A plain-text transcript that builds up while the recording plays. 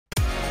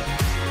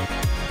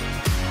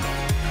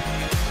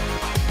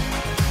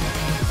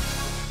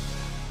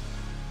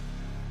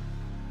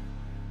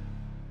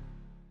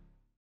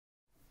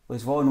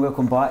Liz Vaughan,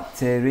 welcome back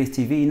to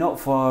RaithTV. Not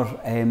for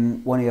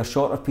one of your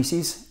shorter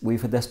pieces. We've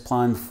had this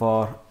planned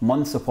for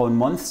months upon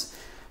months,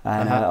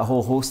 and a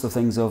whole host of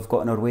things have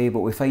got in our way, but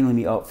we finally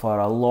meet up for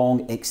a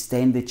long,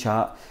 extended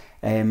chat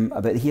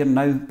about the here and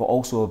now, but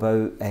also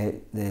about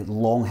the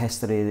long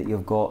history that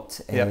you've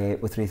got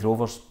with Raith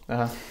Rovers.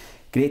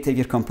 Great to have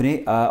your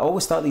company. I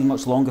always start these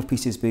much longer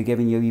pieces by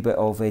giving you a wee bit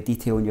of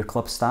detail on your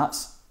club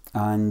stats.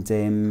 And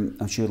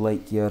I'm sure,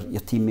 like your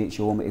teammates,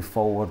 you want me to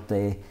forward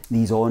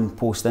these on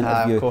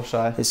post-interview. Of course,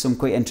 aye. It's some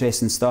quite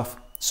interesting stuff.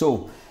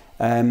 So,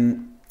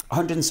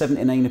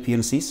 179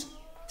 appearances,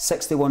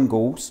 61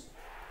 goals.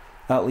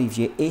 That leaves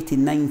you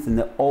 89th in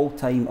the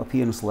all-time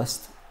appearance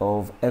list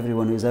of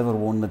everyone who's ever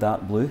worn the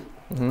dark blue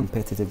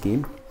competitive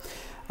game.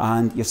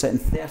 And you're sitting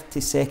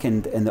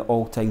 32nd in the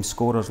all-time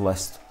scorers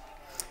list.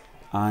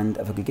 And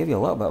if I could give you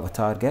a little bit of a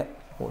target,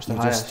 what's the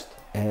highest?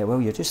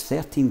 Well, you're just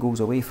 13 goals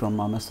away from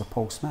Mr.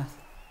 Paul Smith.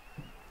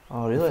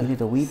 Oh, really? If you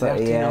need a wee bit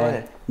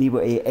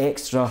of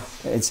extra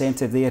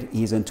incentive there,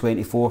 he's on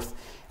 24th.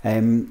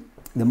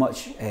 The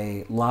much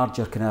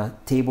larger kind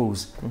of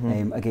tables,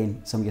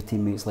 again, some of your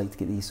teammates like to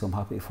get these, so I'm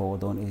happy to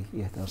forward on to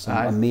you. There's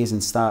some amazing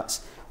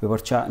stats. We were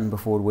chatting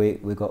before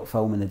we got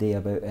filming the day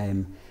about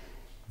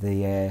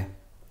the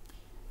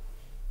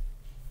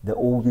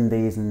olden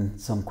days and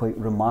some quite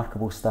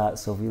remarkable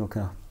stats of, you know,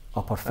 kind of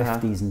upper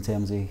 50s in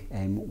terms of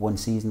one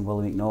season.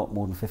 Willie McNaught,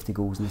 more than 50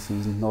 goals in the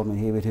season. Norman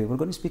Haywood, who we're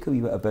going to speak a wee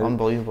bit about.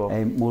 Unbelievable.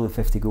 More than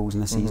 50 goals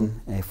in the season,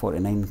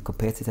 49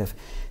 competitive.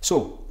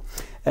 So,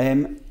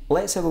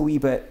 let's have a wee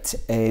bit,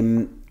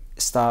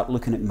 start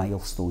looking at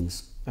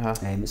milestones.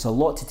 It's a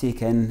lot to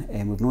take in.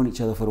 We've known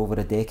each other for over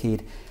a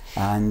decade,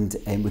 and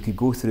we could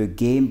go through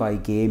game by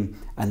game,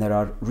 and there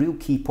are real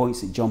key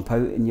points that jump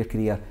out in your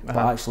career, but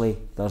actually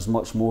there's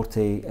much more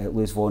to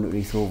Liz Vaughan at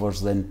Raith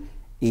Rovers than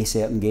a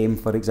certain game,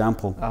 for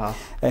example.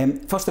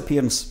 First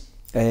appearance,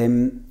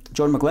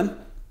 John McGlynn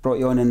brought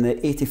you on in the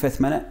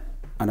 85th minute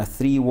and a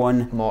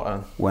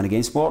 3-1 win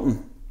against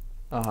Morton.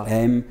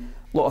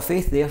 Lot of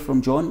faith there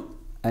from John.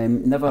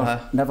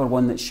 Never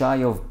one that's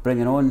shy of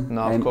bringing on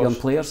young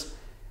players.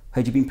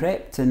 Had you been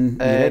prepped and you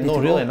ready to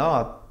go? Really,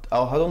 no.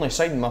 I had only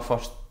signed my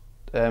first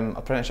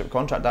apprenticeship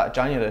contract that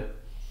January.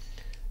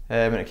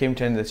 When it came to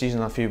the end of the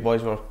season, a few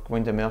boys were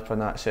winding me up on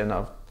that, saying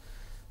that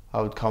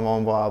I would come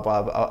on, blah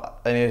blah blah.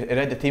 And he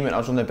read the team and I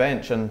was on the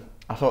bench, and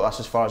I thought that's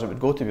as far as it would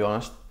go, to be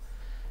honest.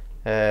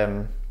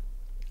 I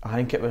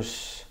think it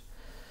was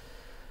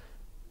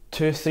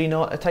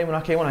 2-3-0 at the time when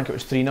I came on. I think it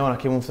was 3-0, and I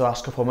came on for the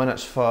last couple of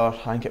minutes for, I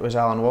think it was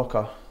Alan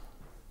Walker,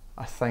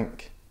 I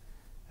think.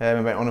 We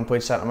went on and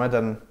played centre mid,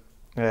 and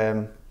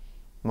my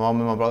mum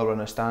and my brother were in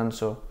the stand,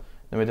 so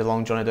they made a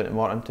long journey down to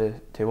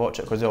Morton to watch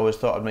it, because they always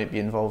thought I might be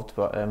involved.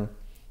 But to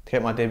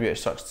get my debut at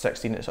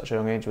 16 at such a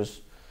young age was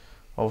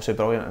obviously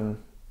brilliant,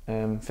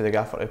 and for the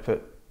gaffer to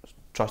put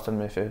trust in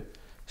me for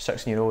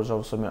 16-year-olds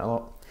obviously meant a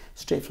lot.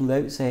 Straight from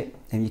the outset,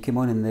 you came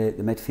on in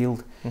the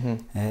midfield.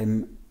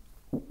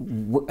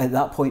 At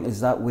that point, is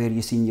that where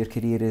you seen your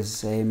career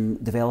as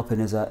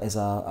developing as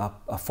a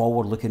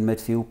forward-looking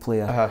midfield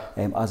player,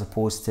 as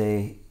opposed to,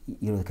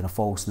 you know, the kind of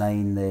false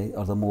nine,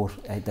 or the more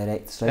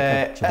direct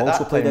striker? You've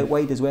also played out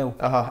wide as well.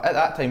 At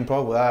that time,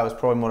 probably I was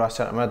probably more a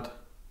centre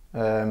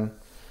mid.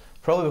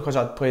 Probably because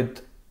I'd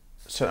played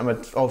centre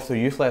mid all through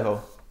youth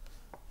level,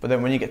 but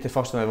then when you get to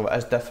first level, it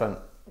is different.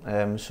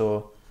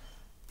 So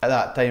at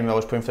that time, I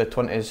was playing for the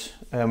 20s,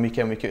 week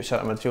in, week out,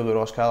 centre midfield with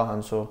Ross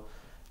Callaghan. So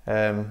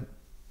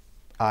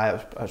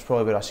it's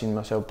probably where I seen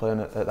myself playing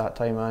at that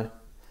time.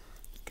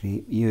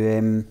 Great.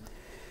 You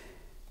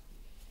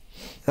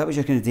that was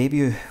your kind of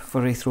debut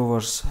for Raith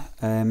Rovers,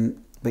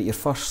 but your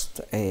first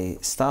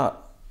start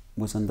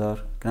was under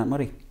Grant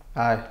Murray.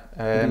 What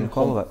do you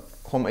recall of it?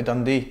 Home to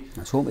Dundee.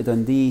 It's home to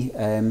Dundee.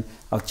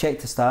 I've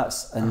checked the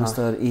stats, and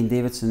Mr. Ian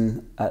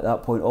Davidson, at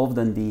that point of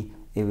Dundee,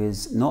 he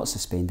was not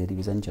suspended, he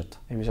was injured.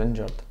 He was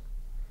injured.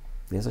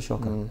 There's a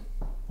shocker.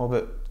 What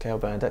about Kyle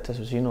Benedictus?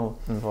 Was he not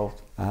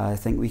involved? I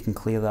think we can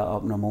clear that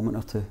up in a moment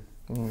or two.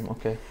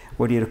 Okay.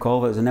 What do you recall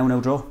of it? It was a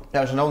 0-0 draw? Yeah,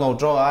 it was a 0-0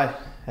 draw,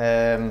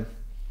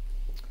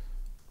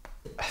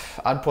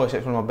 I'd probably say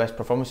it's one of my best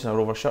performances in a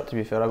Rovers shirt, to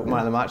be fair. I got man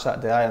of the match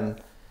that day,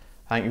 and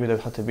I think you would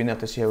have had to be there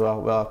to see how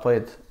well I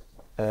played.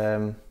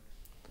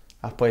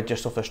 I played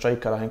just off the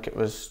striker. I think it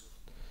was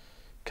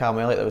Callum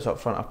Elliott that was up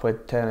front. I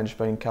played 10 and just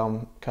behind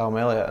Callum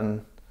Elliott,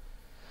 and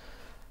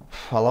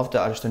I loved it.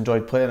 I just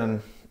enjoyed playing,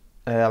 and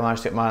I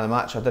managed to get man of the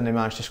match. I didn't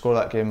manage to score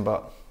that game,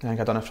 but I think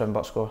I done everything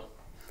but score.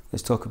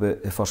 Let's talk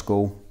about the first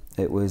goal.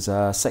 It was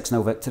a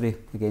 6-0 victory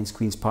against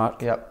Queen's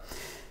Park. Yep.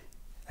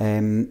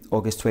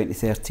 August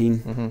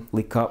 2013,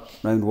 League Cup,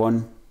 round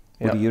 1.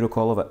 What do you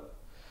recall of it?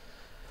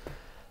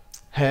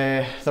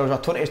 There was a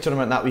 20s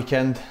tournament that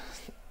weekend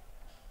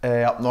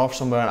up north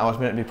somewhere, and I was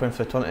meant to be playing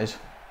for the 20s.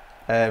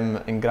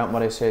 And Grant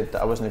Murray said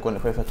that I wasn't going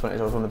to play for the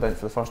 20s, I was on the bench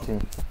for the first team.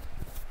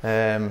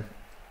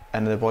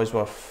 And the boys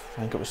were, I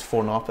think it was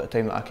 4-0 up at the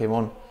time that I came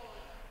on.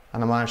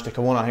 And I managed to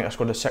come on. I think I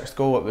scored the 6th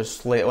goal. It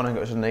was late on, I think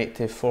it was in the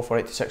 84th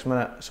or 86th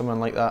minute, something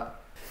like that.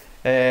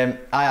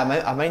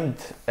 I mind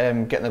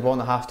getting the ball in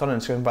the half turn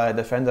and scraping by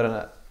the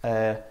defender,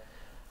 and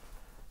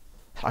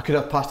I could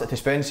have passed it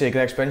to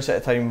Greg Spencer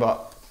at the time,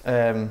 but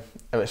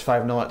it was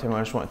 5-0 at the time.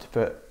 I just wanted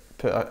to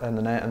put it in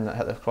the net and it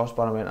hit the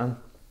crossbar and went in.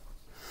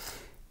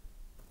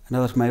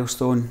 Another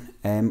milestone,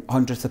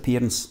 100th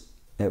appearance.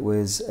 It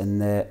was in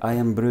the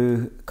Iron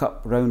Brew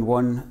Cup round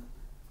 1.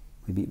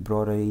 We beat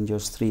Brora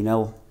Rangers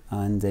 3-0,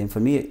 and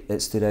for me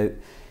it stood out.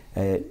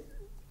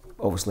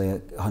 Obviously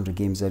 100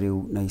 games is a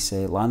real nice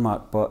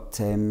landmark, but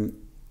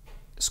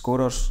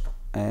scorers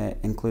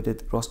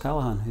included Ross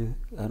Callaghan, who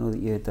I know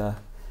that you had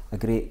a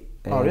great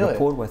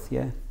rapport with.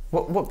 Yeah.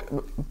 What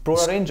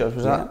Brora Rangers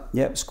was that?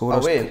 Yep,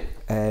 scorers. Away?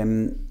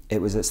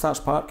 It was at Starks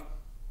Park.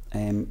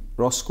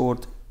 Ross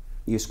scored,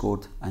 you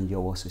scored, and you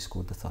also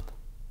scored the third.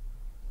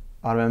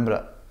 I remember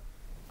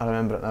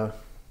it now.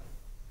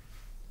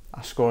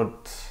 I scored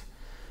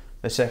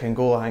the second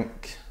goal, I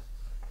think.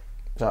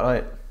 Is that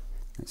right?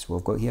 That's what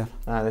we've got here.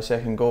 The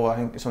second goal, I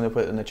think somebody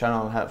put it in the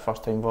channel and hit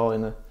first time volley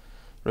in the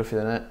roof of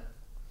the net.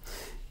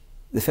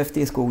 The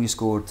 50th goal you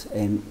scored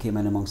came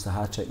in amongst the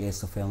hat-trick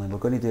against Dunfermline. We're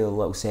going to do a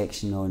little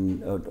section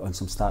on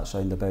some stats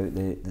round about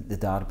the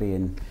derby,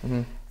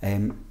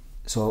 and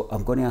so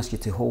I'm going to ask you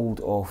to hold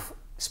off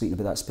speaking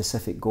about that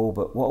specific goal,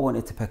 but what I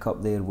wanted to pick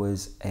up there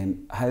was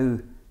how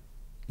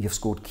you've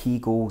scored key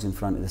goals in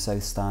front of the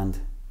South Stand.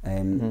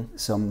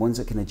 Some ones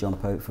that kind of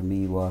jump out for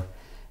me were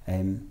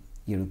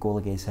your goal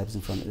against Hibs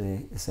in front of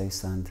the South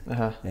Stand.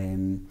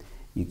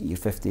 Your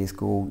 50th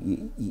goal.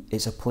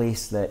 It's a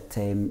place that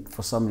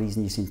for some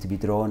reason you seem to be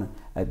drawn.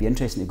 It'd be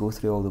interesting to go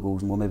through all the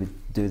goals, and we'll maybe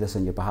do this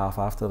on your behalf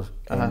after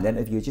the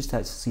interview, just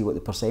to see what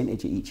the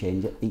percentage at each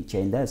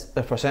end is.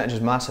 The percentage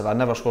is massive. I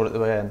never scored at the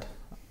way end.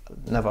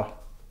 Never.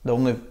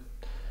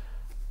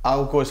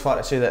 I'll go as far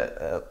to say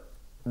that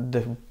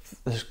the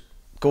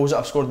goals that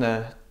I've scored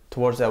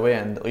towards the away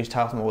end, at least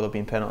half of them would have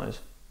been penalties,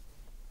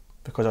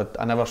 because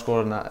I never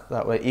scored in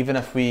that way. Even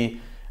if the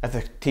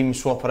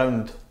teams swap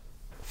around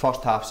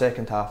first half,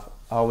 second half,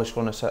 I always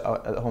score at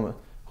the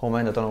home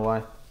end. I don't know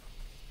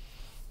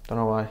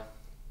why.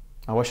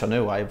 I wish I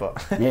knew why,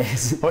 but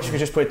yes. I wish we could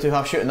just play two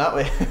half shooting that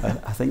way.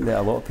 I think that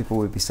a lot of people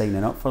would be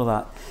signing up for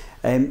that.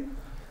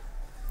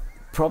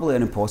 Probably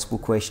an impossible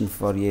question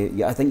for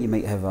you. I think you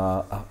might have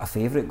a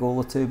favourite goal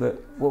or two,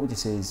 but what would you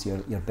say is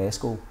your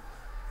best goal?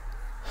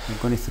 I'm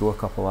going to throw a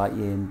couple at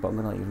you, but I'm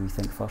going to let you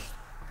rethink first.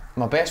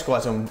 My best goal,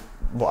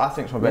 what I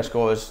think is my best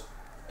goal is,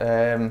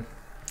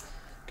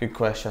 good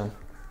question.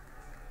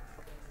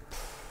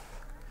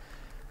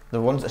 The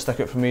ones that stick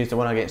out for me is the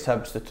one against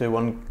Hibs, the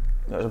 2-1.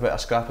 That was a bit of a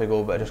scrappy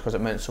goal, but just because it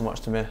meant so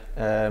much to me.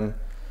 The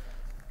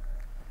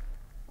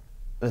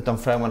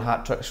Dunfermline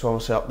hat-tricks were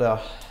obviously up there,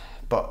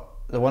 but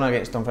the one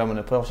against Dunfermline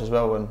in the playoffs as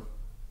well, when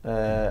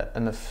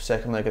in the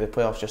second leg of the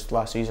playoffs just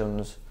last season,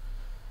 was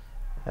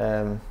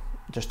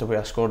just the way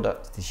I scored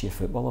it. The sheer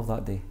football of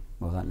that day,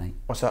 well, that night.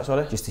 What's that,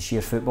 sorry? Just the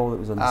sheer football that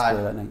was on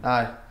display that night.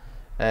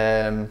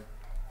 Aye.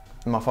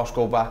 My first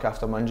goal back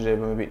after my injury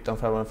when we beat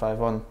Dunfermline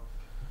 5-1.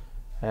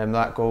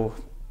 That goal,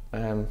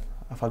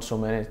 I've had so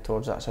many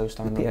towards that South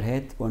Stand. The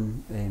Peterhead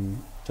one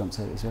jumps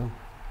out as well.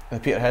 The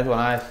Peterhead one,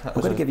 aye.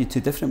 I'm going to give you two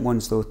different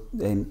ones though.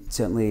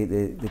 Certainly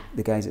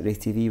the guys at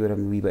RaithTV were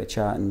having a wee bit of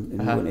chat and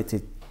we wanted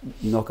to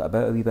knock it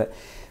about a wee bit.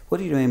 What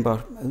do you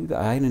remember? A wee bit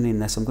of irony in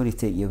this. I'm going to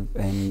take you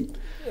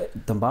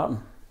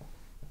Dumbarton.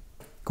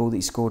 Goal that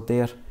he scored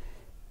there.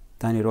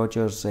 Danny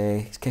Rogers,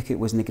 his kick out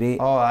wasn't great.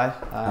 Oh aye.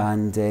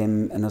 And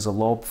there's a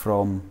lob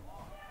from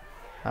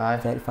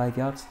 35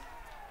 yards.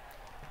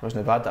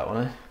 Wasn't bad that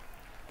one, eh?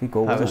 Good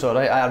goal. That was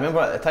alright. I remember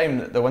at the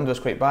time the wind was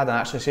quite bad, and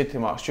I actually said to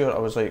Mark Stewart, I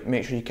was like,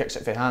 make sure he kicks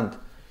it for hand, because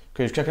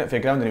he was kicking it for the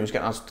ground and he was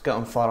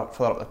getting far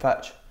up the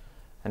pitch,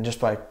 and just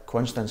by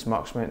coincidence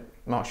Mark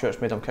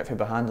Stewart's made him kick for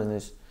behind, and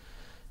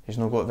he's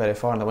not got it very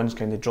far, and the wind's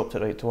kind of dropped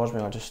it right towards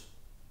me. I just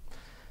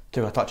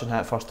took a touch and hit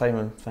it first time,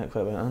 and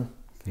thankfully it went in.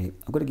 Great.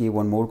 I'm going to give you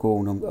one more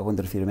goal, and I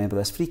wonder if you remember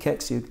this. Free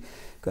kicks, you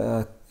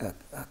got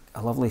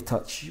a lovely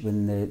touch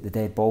when the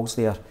dead ball's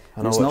there.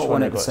 I know it's not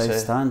one at the South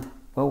Stand.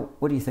 Well,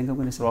 what do you think I'm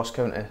going to say? Ross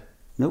County.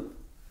 Nope.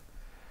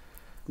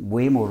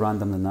 Way more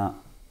random than that.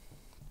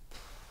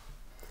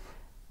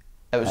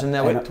 It was in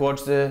there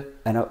towards the...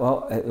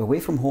 away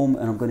from home,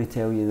 and I'm going to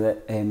tell you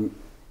that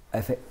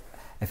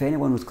if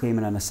anyone was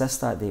claiming an assist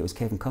that day, it was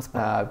Kevin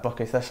Cuthbert.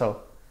 Bucky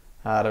Thistle.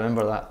 I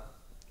remember that.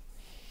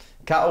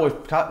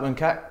 When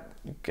Cat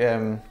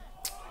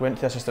went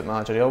to the assistant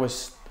manager, he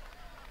always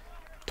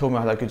told me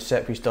I had a good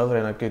set piece delivery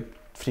and a good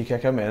free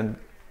kick in me, and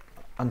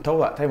until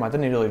that time I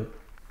didn't really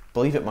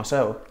believe it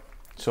myself.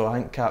 So I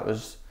think Cat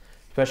was,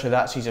 especially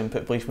that season,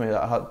 put belief in me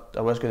that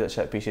I was good at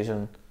set pieces,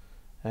 and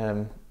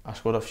I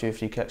scored a few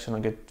free kicks and a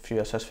good few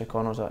assists for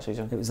corners that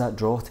season. It was that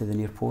draw to the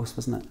near post,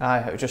 wasn't it? Aye,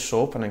 it was just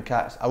so open, and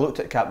I looked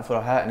at Cat before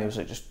I hit, and he was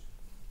like, just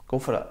go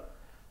for it.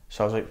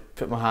 So I was like,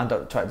 put my hand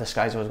up, try to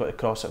disguise I was going to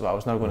cross it, but I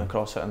was never going to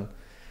cross it, and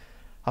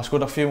I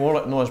scored a few more,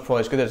 not as probably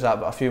as good as that,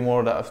 but a few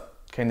more that I've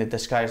kind of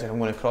disguised like I'm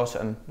going to cross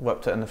it, and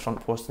whipped it in the front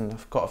post, and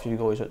I've got a few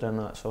goalies out doing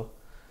that. So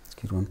that's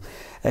a good one.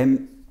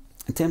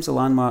 In terms of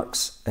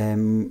landmarks,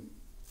 I'm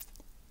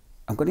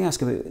going to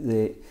ask about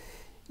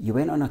you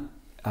went on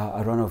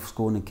a run of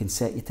scoring in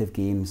consecutive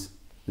games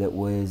that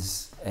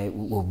was,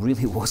 well,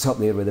 really was up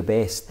there with the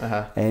best.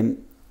 You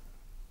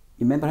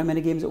remember how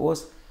many games it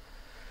was?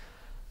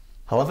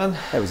 11.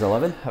 It was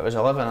 11. It was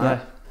 11, yeah.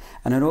 aye.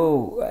 And I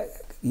know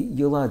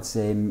you lads,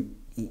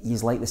 you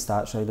like the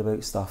stats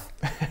roundabout stuff,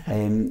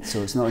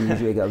 so it's not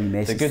unusual to get a wee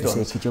message to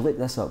say, could you look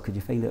this up, could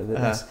you find out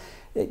about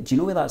this? Do you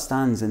know where that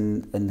stands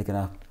in the kind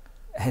of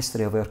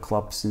history of our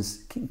club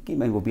since, keep in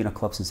mind we've been a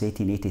club since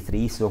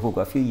 1883, so we've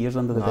got a few years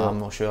under the belt. I'm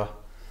not sure.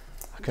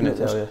 I couldn't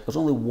tell you. There's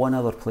only one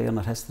other player in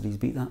our history who's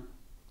beat that.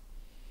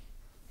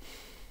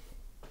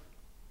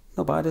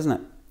 Not bad, isn't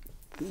it?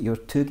 Your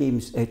two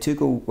games, if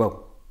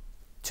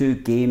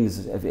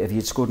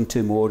you'd scored in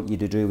 2 more,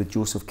 you'd have drew with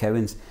Joseph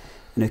Cowans.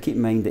 Now keep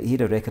in mind that he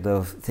had a record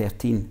of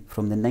 13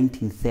 from the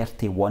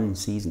 1931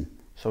 season.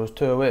 So it was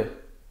 2 away?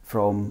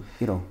 From,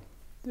 you know,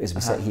 as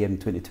we sit here in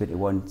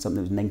 2021, something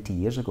that was 90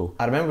 years ago.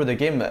 I remember the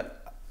game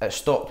that it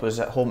stopped was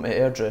at home to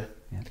Airdrie.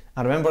 Yeah.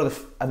 I remember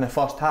in the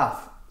first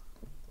half,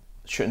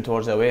 shooting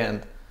towards the away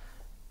end,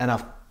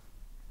 and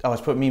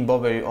me and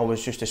Bobby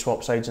always used to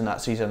swap sides in that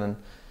season,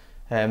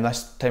 and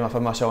this time I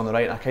found myself on the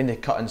right and I kind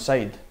of cut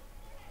inside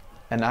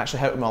and actually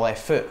hit with my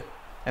left foot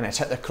and it's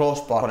hit the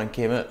crossbar and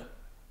came out.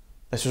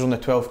 This was on the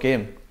 12th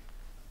game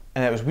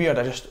and it was weird.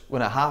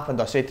 When it happened,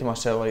 I said to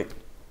myself, like,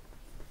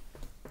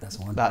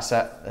 that's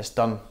it, it's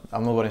done.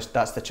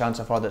 That's the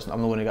chance I've had.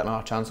 I'm not going to get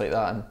another chance like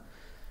that.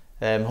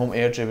 And home to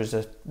Airdrie was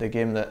the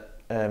game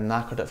that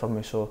knackered it for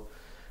me. So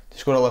to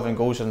score 11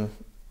 goals in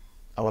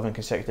 11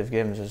 consecutive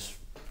games is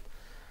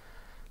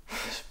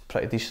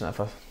pretty decent,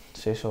 if I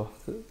say so.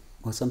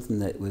 Well, something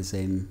that was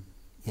kind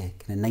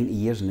of 90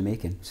 years in the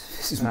making.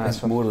 It's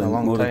more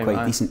time, than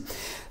quite decent.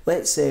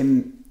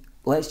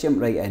 Let's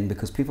jump right in,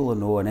 because people will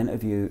know an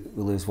interview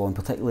with Lewis Vaughan,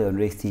 particularly on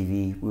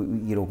RaithTV,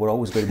 we're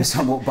always going to be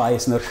somewhat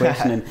biased in our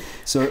questioning.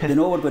 So they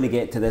know we're going to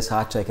get to this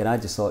hat-trick, and I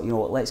just thought, you know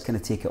what, let's kind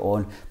of take it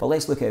on, but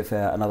let's look at it from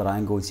another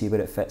angle and see where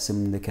it fits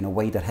in the kind of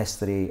wider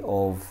history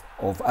of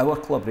our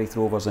club, Raith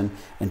Rovers, and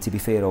to be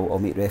fair, I'll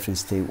make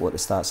reference to what the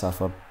stats are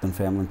for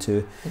Dunfermline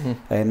too.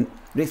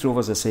 Raith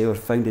Rovers, as I say, were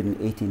founded in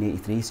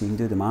 1883, so you can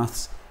do the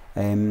maths.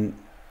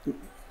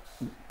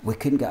 We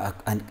couldn't get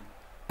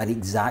an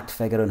exact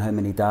figure on how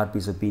many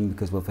derbies have been,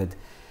 because we've had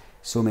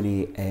so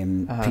many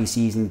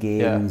pre-season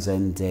games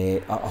and a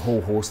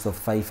whole host of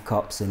Fife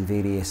Cups and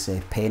various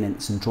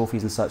pennants and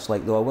trophies and such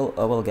like. Though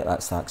I will get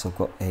that stat, 'cause I've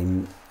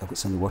got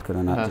somebody working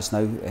on that just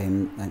now,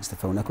 thanks to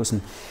Phil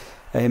Nicholson.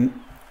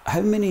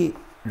 How many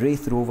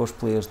Raith Rovers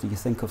players do you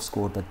think have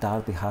scored a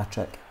derby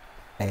hat-trick,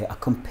 a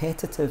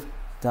competitive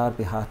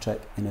derby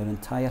hat-trick in our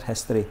entire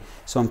history?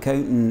 So I'm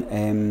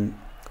counting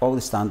all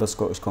the standard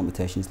Scottish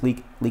competitions: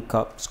 League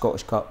Cup,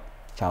 Scottish Cup,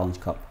 Challenge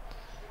Cup.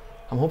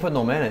 I'm hoping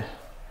not many.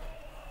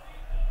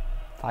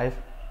 5.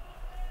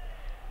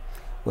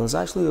 Well, there's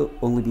actually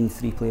only been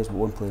 3 players, but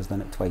 1 player's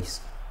done it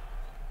twice.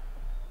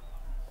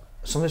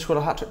 Somebody scored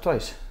a hat-trick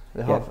twice?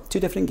 They have? 2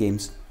 different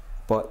games.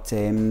 But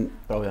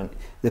brilliant.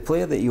 The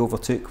player that he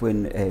overtook who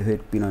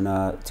had been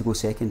on to go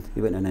second,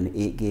 he went on an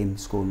 8-game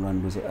scoring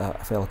run, was a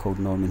fella called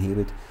Norman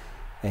Haywood.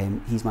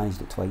 He's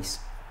managed it twice,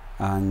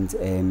 and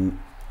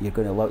you're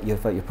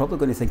probably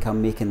going to think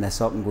I'm making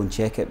this up and go and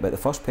check it, but the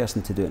first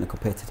person to do it in a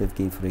competitive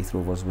game for Raith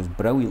Rovers was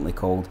brilliantly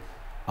called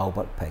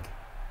Albert Pig.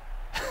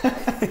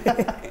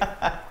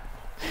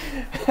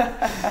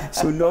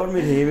 So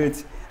Norman Haywood,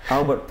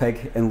 Albert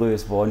Pig and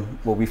Lewis Vaughan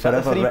will be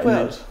forever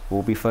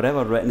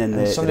written in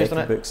the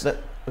record books.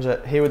 Was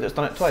it Haywood that's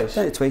done it twice?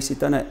 Done it twice. He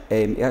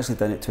actually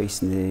done it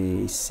twice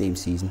in the same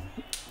season.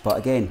 But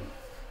again,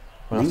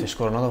 we'll have to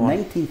score another one.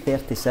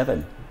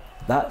 1937.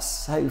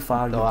 That's how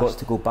far you've got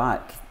to go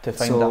back to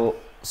find that.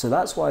 So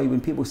that's why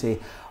when people say,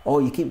 "Oh,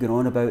 you keep going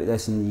on about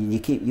this, and you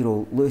keep,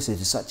 Lewis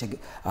has such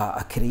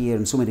a career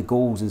and so many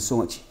goals and so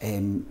much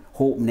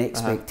hope and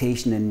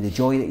expectation and the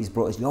joy that he's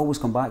brought us," you always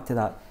come back to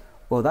that.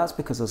 Well, that's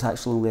because there's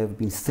actually only ever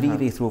been 3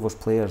 Raith Rovers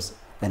players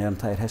in our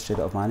entire history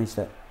that have managed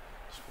it.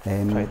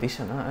 Pretty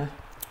decent, that,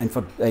 eh?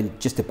 And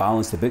just to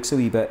balance the books a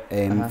wee bit,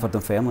 for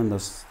Dunfermline,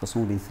 there's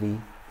only been 3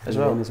 as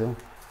well.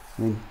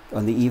 I mean,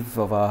 on the eve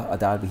of a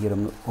derby here,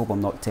 I hope I'm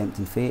not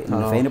tempting fate.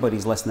 And if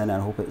anybody's listening, I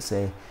hope it's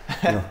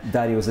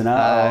Dario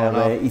Zanata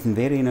or Ethan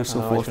Varian or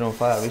so forth. He's been on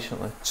fire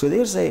recently. So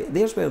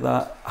there's where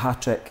that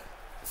hat-trick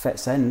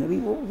fits in. I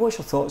mean, what's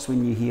your thoughts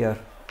when you hear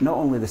not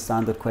only the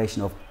standard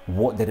question of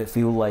what did it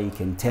feel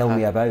like and tell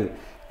me about,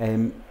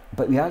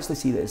 but we actually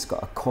see that it's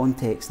got a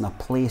context and a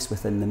place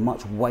within the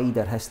much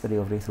wider history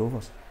of Raith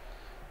Rovers?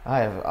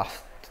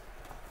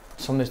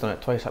 Somebody's done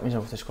it twice, that means I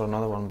have to score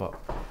another one, but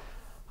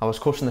I was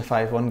coaching the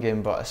 5-1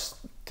 game, but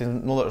to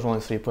know that there's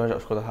only 3 players that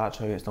have scored a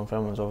hat-trick against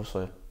Dunfermline is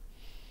obviously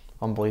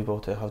unbelievable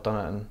to have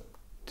done it, and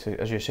to,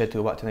 as you said, to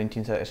go back to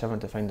 1937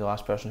 to find the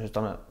last person who's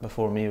done it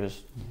before me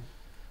it's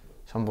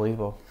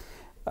unbelievable.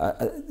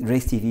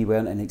 RaithTV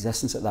weren't in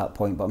existence at that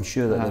point, but I'm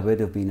sure that there would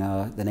have been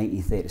the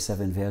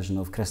 1937 version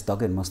of Chris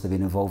Duggan must have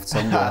been involved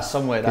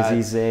somewhere.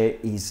 Because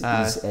he's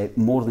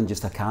more than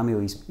just a cameo.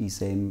 His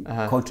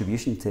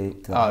contribution to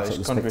that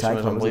his contribution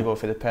was unbelievable,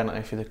 for the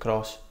penalty, for the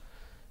cross.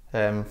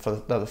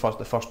 For the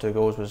first 2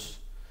 goals was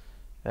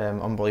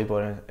unbelievable,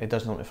 and he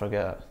doesn't want to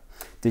forget it.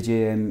 Did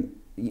you,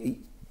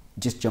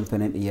 just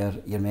jumping into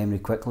your memory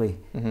quickly,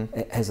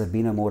 has there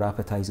been a more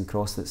appetising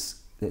cross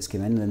that's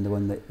come in than the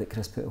one that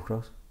Chris put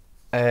across?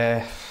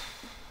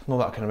 Not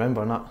that I can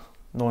remember,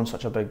 not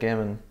such a big game.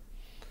 And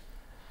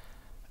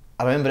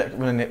I remember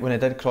it when I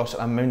did cross it,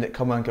 I remembered it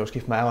coming and I was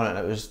keeping my eye on it, and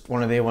it was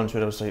one of the ones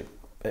where I was like,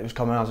 it was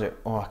coming, I was like,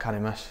 oh, I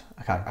can't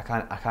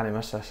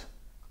miss this.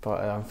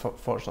 But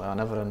unfortunately I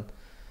never,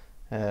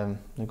 and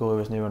the goalie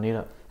was nowhere near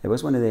it. It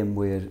was one of them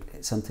where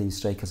sometimes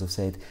strikers have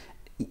said,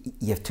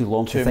 you have too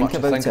long to think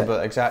about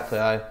it. Exactly,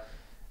 aye.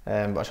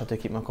 But I had to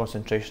keep my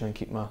concentration and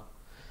keep my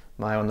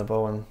eye on the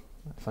ball, and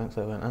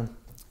thankfully it went in.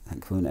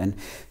 Thankfully it went in.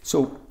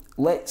 So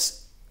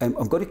let's, I'm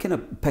going to kind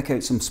of pick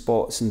out some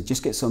spots and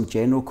just get some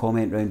general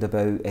comment round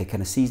about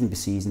kind of season by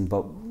season,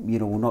 but you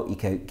know, we'll not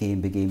eke out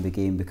game by game by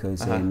game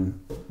because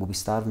we'll be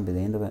starving by the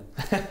end of it.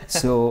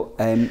 So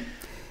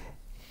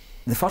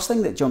the first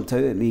thing that jumped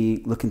out at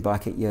me looking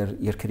back at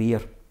your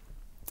career,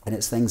 and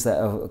it's things that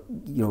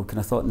I've kind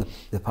of thought in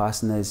the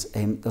past, and is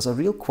there's a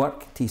real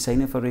quirk to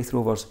signing for Raith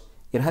Rovers.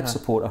 You're a Hibs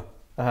supporter.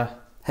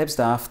 Hibs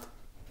daft.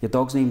 Your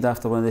dog's named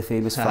after one of the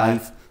famous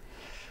five.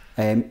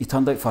 You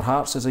turned out for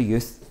Hearts as a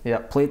youth.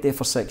 Played there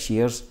for 6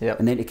 years,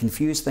 and then to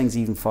confuse things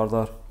even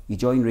further, you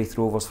joined Raith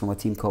Rovers from a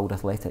team called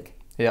Athletic.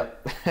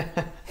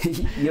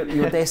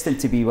 You're destined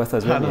to be with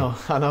us, weren't you?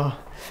 I know.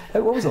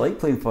 What was it like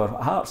playing for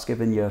Hearts,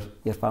 given your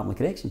family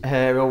connection?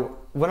 Well,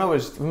 when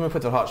we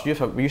played for Hearts youth,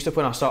 we used to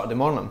play on a Saturday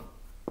morning.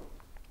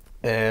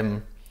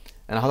 And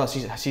I had a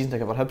season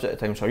ticket for Hibs at the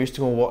time, so I used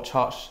to go watch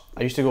Hearts.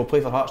 I used to go play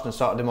for Hearts on a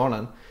Saturday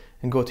morning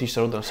and go to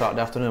Easter Road on a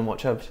Saturday afternoon and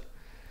watch Hibs.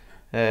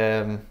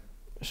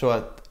 So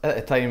at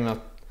the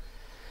time,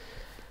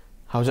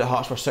 I was at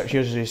Hearts for 6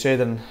 years, as you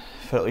said, and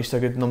for at least a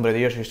good number of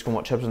years I used to go and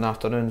watch Hibs in the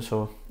afternoon.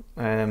 So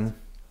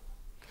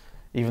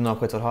even though I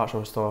played for Hearts, I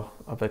was still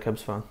a big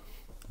Hibs fan.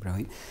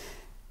 Brilliant.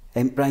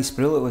 Brian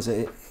Spruill, was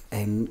it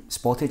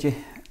spotted you?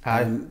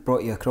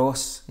 Brought you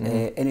across.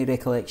 Any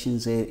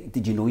recollections?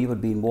 Did you know you were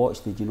being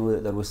watched? Did you know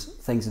that there was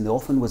things in the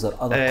offing? Was there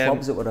other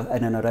clubs that were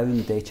in and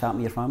around chatting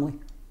with your family?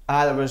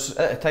 There was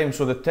at the time.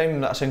 So the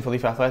time that I signed for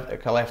Leith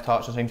Athletic, I left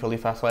Hearts and signed for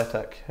Leith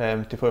Athletic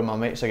to play with my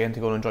mates again to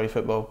go and enjoy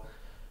football.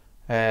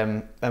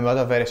 And we had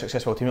a very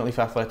successful team at Leith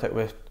Athletic.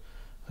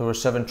 There were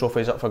 7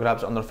 trophies up for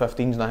grabs at under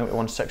 15s, and I think we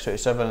won 6 out of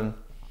 7.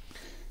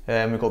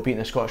 And we got beaten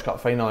in the Scottish Cup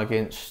final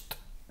against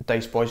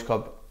Dice Boys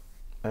Club,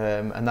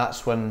 and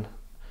that's when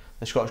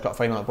the Scottish Cup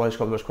final at Boys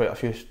Club, there was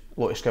quite a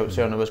lot of scouts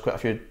there, and there was quite a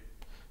few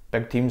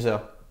big teams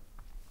there.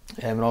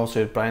 And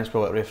obviously Brian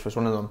Spruill at Raith was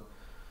one of them.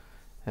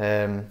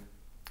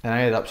 And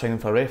I ended up signing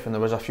for Raith, and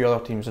there was a few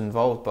other teams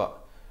involved, but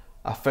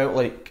I felt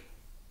like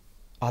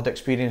I had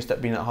experienced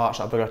it being at Hearts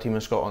at a bigger team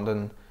in Scotland,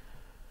 and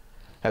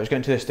it was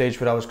getting to the stage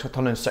where I was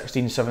turning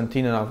 16,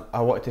 17, and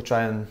I wanted to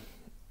try and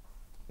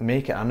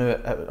make it. I knew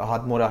I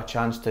had more of a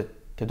chance to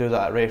do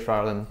that at Raith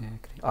rather than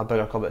a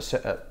bigger club at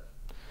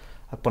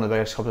one of the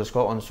biggest clubs in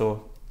Scotland.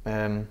 So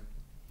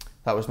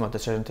that was my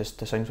decision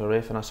to sign for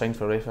Raith, and I signed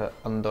for Raith at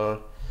under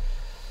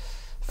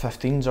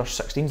 15s or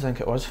 16s, I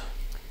think it was.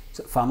 Is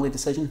it a family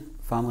decision?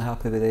 Family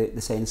happy with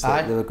the sense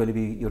that you were going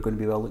to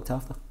be well looked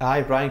after?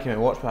 Aye, Brian came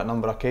and watched me at a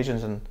number of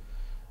occasions, and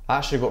I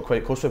actually got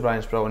quite close with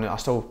Brian Spruill, and I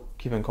still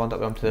keep in contact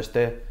with him to this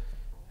day.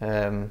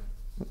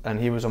 And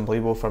he was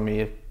unbelievable for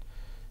me.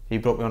 He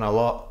brought me on a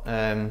lot.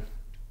 I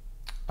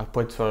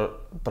played for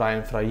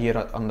Brian for a year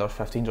at under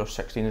 15s or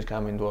 16s, I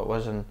can't remember what it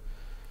was,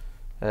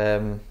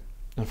 and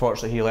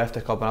unfortunately he left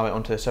the club, and I went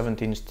on to the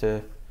 17s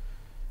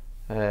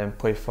to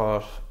play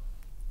for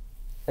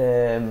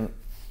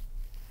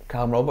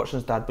Callum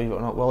Robertson's dad, believe it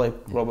or not. Willie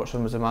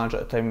Robertson was the manager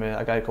at the time,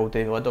 a guy called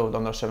David Liddell with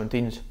under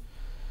 17s.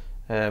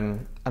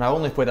 And I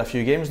only played a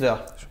few games there.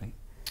 That's right.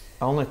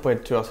 I only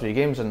played 2 or 3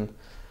 games, and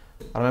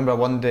I remember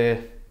one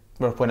day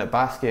we were playing at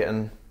Bathgate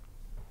and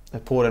the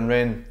pouring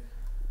rain,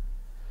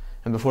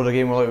 and before the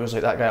game it was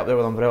like that guy up there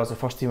with umbrellas, the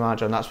first team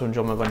manager, and that's when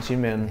John McGuinn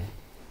seen me,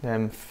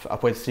 and I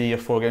played 3 or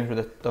 4 games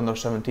with the under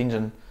 17s,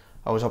 and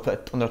I was up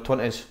at under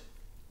 20s,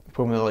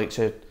 playing with the likes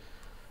of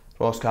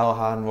Ross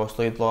Callaghan, Ross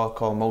Laidlaw,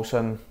 Colin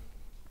Wilson,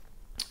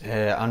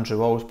 Andrew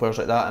Walls, players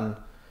like that, and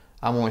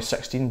I'm only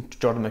 16,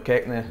 Jordan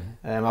McKechnie,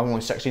 I'm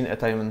only 16 at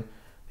the time, and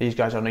these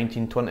guys are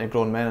 19, 20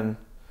 grown men, and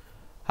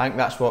I think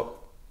that's what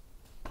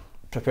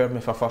prepared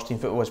me for first team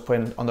football, was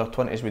playing under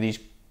 20s with these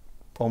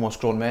almost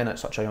grown men at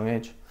such a young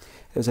age.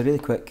 It was a really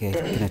quick kind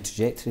of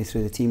trajectory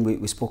through the team.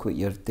 We spoke about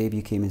your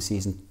debut came in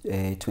season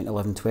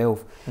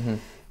 2011-12.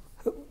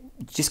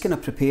 Just kind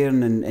of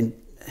preparing and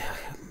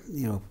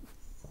you know,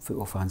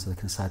 football fans are the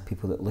kind of sad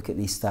people that look at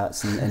these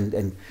stats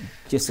and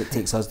just it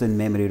takes us down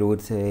memory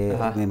road,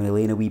 memory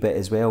lane a wee bit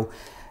as well.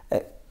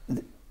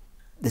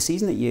 The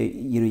season that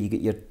you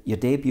get your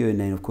debut, and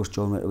then of course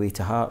John went away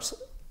to Hearts.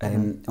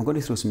 I'm going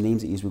to throw some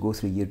names at you as we go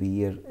through year by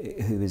year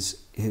who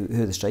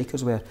the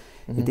strikers were.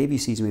 The debut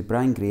season with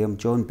Brian Graham,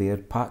 John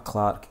Baird, Pat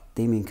Clark,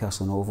 Damien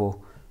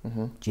Castelnuovo,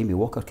 Jamie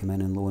Walker came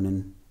in on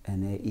loan,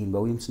 and Ian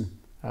Williamson.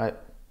 Right.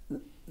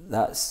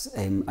 That's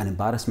an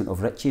embarrassment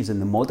of riches in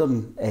the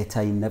modern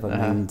time, never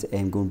mind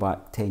going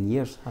back 10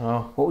 years. I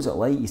know. What was it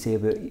like? You say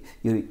about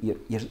you're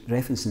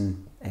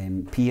referencing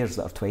peers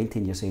that are 20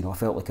 and you're saying, oh, I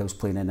felt like I was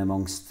playing in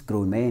amongst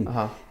grown men.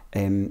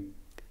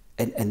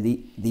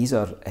 These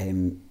are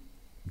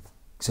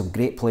some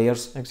great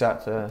players,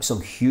 exactly.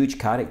 Some huge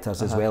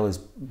characters as well as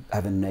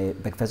having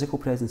big physical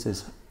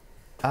presences.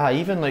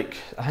 Even like,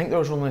 I think there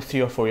was only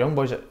 3 or 4 young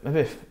boys, maybe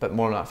a bit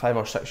more than that, 5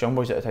 or 6 young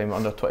boys at the time,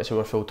 under 22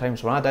 were full time.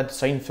 So when I did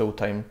sign full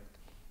time,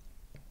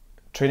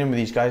 training with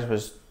these guys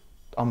was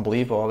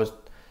unbelievable. I was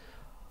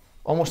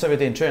almost every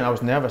day in training, I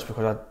was nervous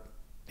because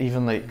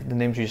even like the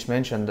names you just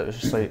mentioned, it was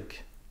just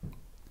like,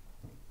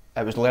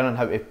 it was learning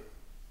how to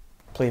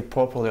play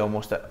properly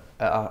almost at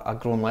a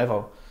grown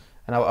level.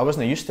 And I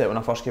wasn't used to it when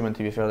I first came in,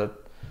 to be fair.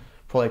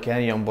 Probably like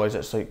any young boys,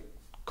 it's like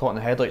caught in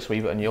the headlights a wee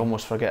bit and you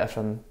almost forget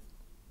everything,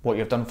 what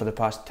you've done for the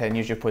past 10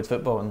 years you've played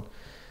football.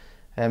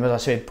 And as I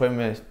said, playing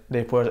with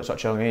the players at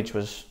such a young age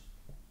was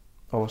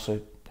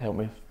obviously helped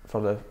me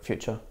for the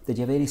future. Did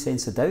you have any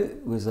sense of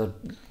doubt? Was there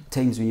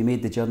times when you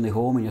made the journey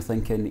home and you're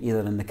thinking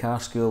either in the car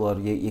school or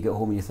you get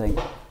home and you think,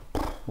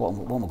 what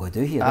am I going to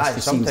do here? This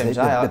just seems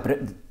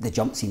the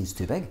jump seems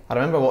too big. I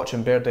remember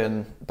watching Bairdy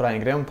and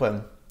Brian Graham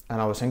playing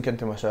and I was thinking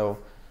to myself,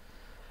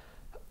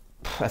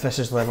 if this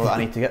is the level that I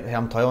need to get to,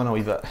 I'm toiling a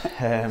wee bit.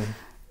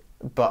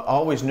 But I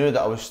always knew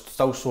that I was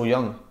still so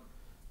young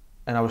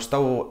and I was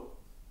still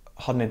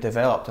hadn't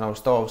developed and I was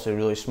still obviously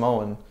really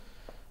small and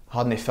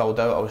hadn't filled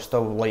out. I was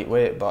still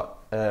lightweight, but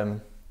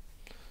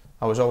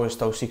I was always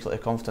still secretly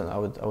confident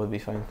I would be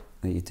fine.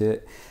 Right, you do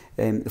it.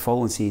 The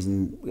following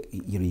season,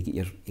 you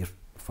get your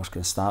first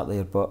kind of start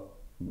there, but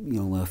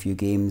only a few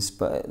games.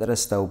 But there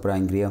is still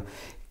Brian Graham.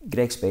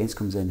 Greg Spence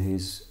comes in,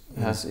 who's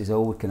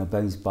always kind of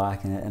bounced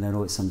back, and I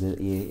know it's somebody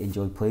that you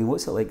enjoy playing.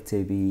 What's it like to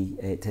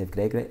have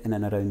Greg in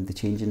and around the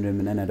changing room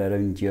and in and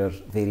around your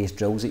various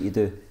drills that you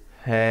do?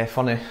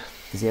 Funny.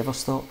 Does he ever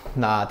stop?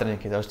 Nah, I don't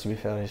think he does, to be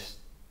fair.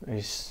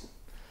 He's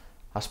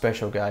a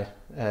special guy.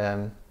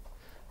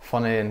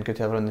 Funny and good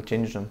to have around the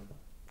changing room.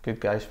 Good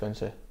guy,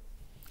 Spencer.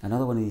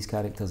 Another one of these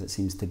characters that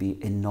seems to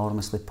be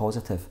enormously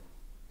positive.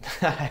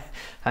 I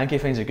think he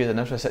finds it good in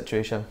every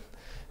situation.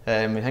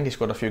 I think he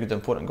scored a few good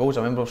important goals.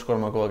 I remember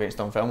scoring my goal against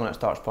Dunfermline at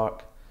Starks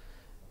Park.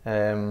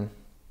 I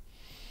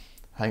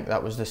think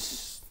that was the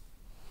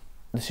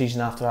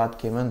season after I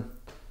came in.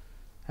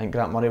 I think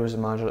Grant Murray was the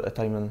manager at the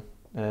time,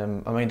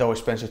 and I mind always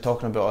Spencer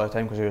talking about it all the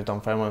time because he was a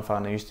Dunfermline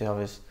fan. He used to have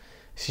his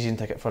season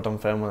ticket for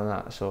Dunfermline and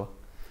that, so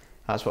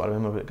that's what I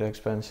remember about Greg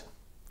Spence.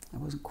 I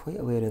wasn't quite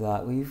aware of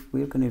that.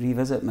 We're going to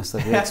revisit Mr.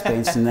 Greg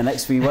Spence in the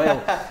next wee while.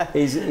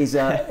 He's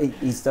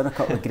done a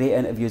couple of great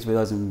interviews with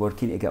us and we're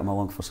keen to get him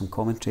along for some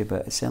commentary,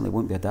 but it certainly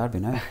won't be a derby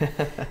now.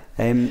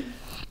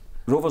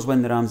 Rovers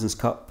win the Ramsden's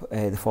Cup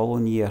the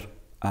following year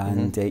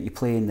and you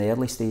play in the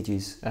early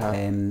stages,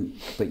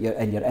 but you're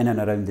in and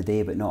around the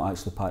day but not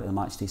actually part of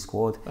the matchday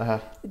squad.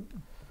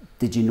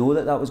 Did you know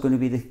that was going to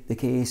be the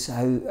case?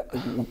 How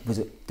was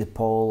it? Did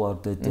Paul or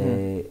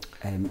did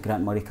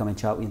Grant Murray come and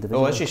chat with you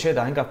individually? Well, as you said,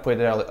 I think I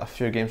played a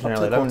few games in the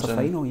early rounds.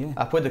 Yeah.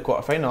 I played the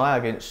quarter final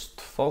against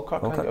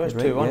Falkirk. I think it was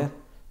 2-1. Right,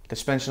 did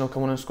Spencer not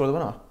come on and score the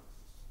winner?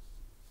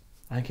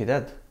 I think he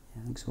did.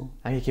 Yeah, I think so.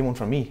 I think he came on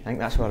from me. I think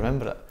that's where I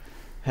remember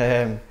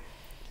it.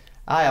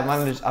 I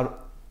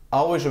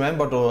always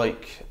remember though,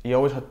 like you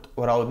always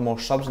were allowed more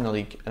subs in the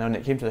league, and when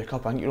it came to the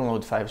cup, I think you only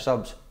allowed 5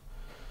 subs.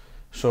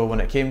 So when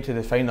it came to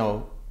the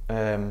final.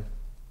 It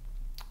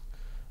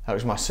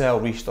was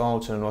myself, Reece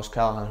Donaldson and Ross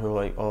Callaghan who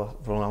were like, oh,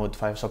 we're only allowed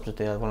 5 subs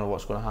today, I wonder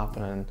what's going to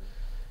happen.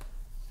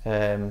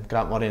 And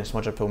Grant Murray and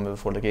Smudger pulled me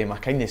before the game. I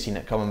kind of seen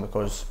it coming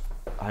because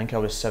I think I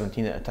was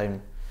 17 at the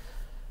time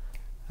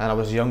and I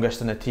was the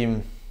youngest in the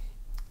team,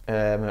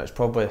 and it was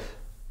probably,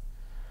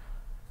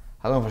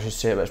 I don't know if I should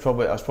say it, but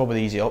I was probably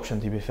the easy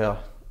option, to be fair,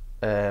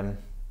 and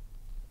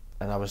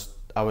I was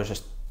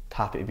just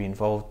happy to be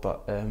involved.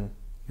 But you're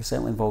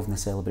certainly involved in the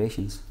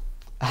celebrations.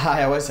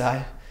 I was.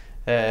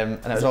 And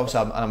it was obviously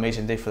an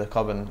amazing day for the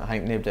club, and I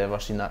think nobody ever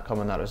seen that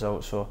coming, that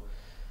result. So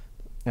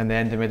in the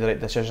end they made the right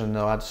decision.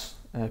 The lads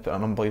put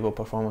an unbelievable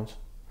performance.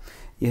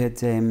 You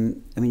had,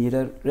 you had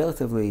a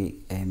relatively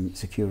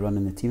secure run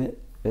in the team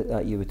at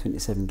that year with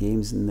 27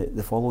 games, and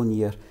the following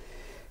year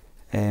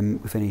we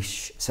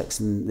finished 6th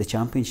in the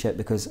championship,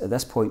 because at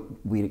this point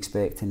we've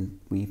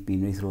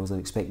been Raith Rovers are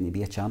expecting to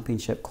be a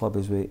championship club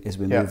as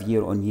we move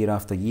year on year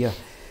after year.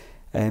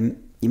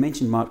 You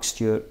mentioned Mark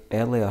Stewart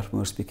earlier when we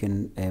were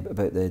speaking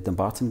about the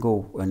Dumbarton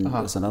goal, and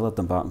there's another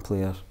Dumbarton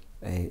player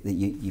that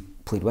you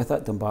played with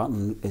at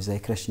Dumbarton, is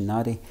Christian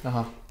Nadi.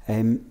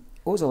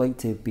 What was it like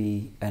to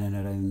be in and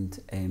around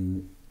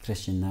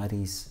Christian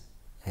Nadi's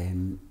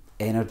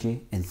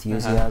energy,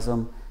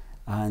 enthusiasm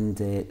and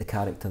the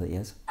character that he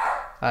is?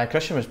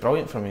 Christian was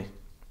brilliant for me.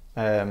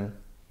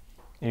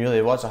 He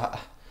really was. I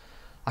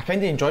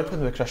kind of enjoyed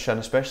playing with Christian,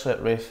 especially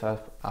at Raith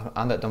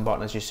and at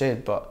Dumbarton, as you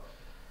said, but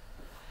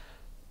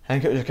I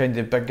think it was a kind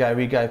of big guy,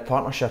 wee guy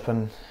partnership,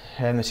 and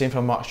the same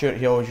from Mark Stewart.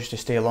 He always used to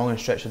stay along and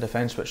stretch the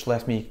defence, which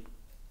left me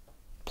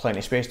plenty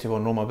of space to go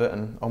and roam about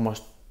and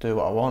almost do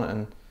what I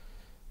want.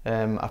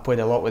 And I played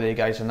a lot with the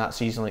guys in that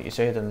season, like you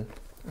said, and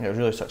it was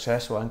really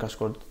successful. I think I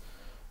scored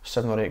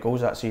 7 or 8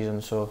 goals that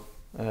season. So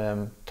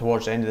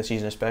towards the end of the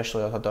season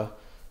especially, I had a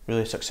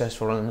really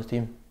successful running the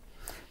team.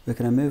 We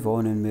kind of move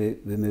on and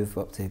we move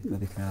up to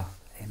maybe kind of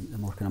the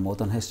more kind of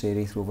modern history of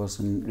Raith Rovers,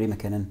 and Ray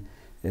McKinnon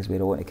is where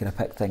I want to kind of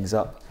pick things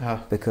up,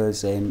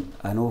 because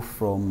I know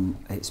from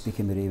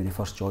speaking with Ray when he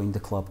first joined the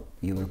club,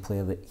 you were a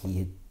player that he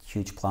had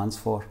huge plans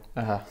for.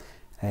 Had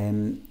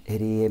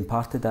he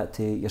imparted that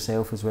to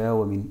yourself as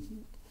well? I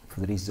mean,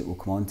 for the reasons that we'll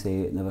come on to,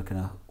 it never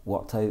kind of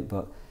worked out,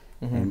 but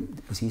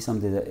was he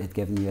somebody that had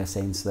given you a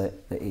sense that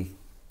he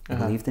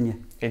believed in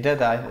you? He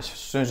did. As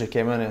soon as he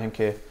came in, I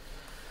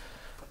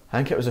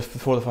think it was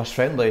before the first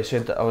friendly, he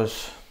said that I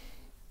was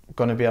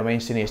going to be a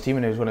mainstay in his team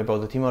and he was going to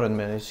build a team around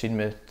me. And he'd seen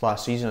me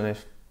last season and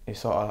he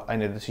thought I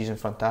ended the season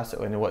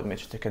fantastically, and he wanted me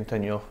to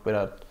continue off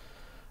where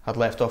I'd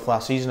left off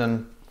last season,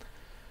 and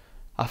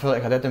I felt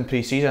like I did in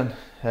pre-season.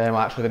 I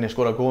actually didn't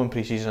score a goal in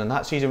pre-season, and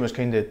that season was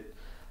kind of,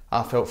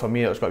 I felt for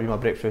me it was going to be my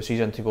breakthrough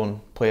season to go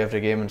and play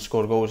every game and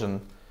score goals,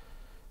 and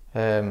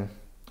I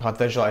had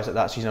visualised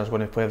that season I was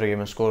going to play every game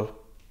and score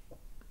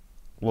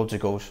loads of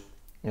goals.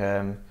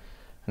 In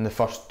the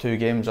first 2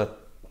 games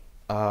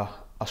I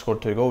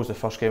scored 2 goals. The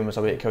first game was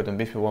away at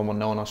Cowdenbeath, we won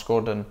 1-0 and I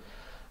scored, and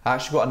I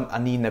actually got a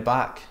knee in the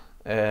back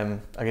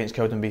against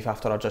Cowdenbeath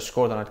after I just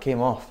scored, and I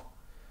came off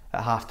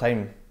at half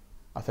time,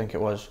 I think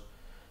it was,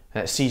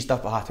 and it seized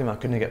up at half time and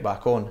I couldn't get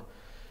back on,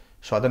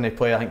 so I didn't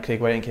play. I think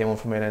Craig Whiting came on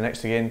for me, and the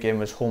next game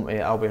was home to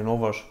Albion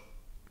Rovers,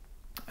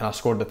 and I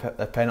scored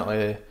the penalty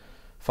the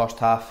first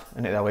half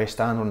into the away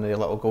stand, one of the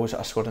little goals that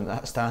I scored into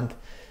that stand.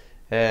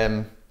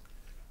 And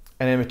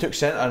then we took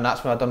centre, and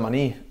that's when I done my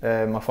knee,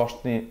 my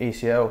first knee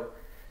ACL,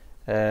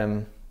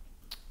 and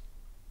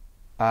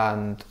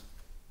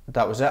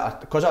that was it.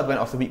 Because I'd went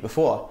off the week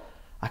before,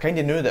 I kind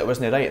of knew that it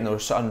wasn't right and there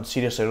was something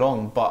seriously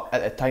wrong, but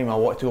at the time I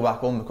wanted to go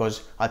back home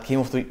because I'd came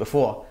off the week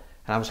before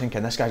and I was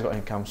thinking, this guy's got to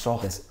think I'm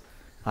soft. Yes.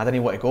 I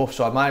didn't want to go,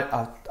 so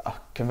I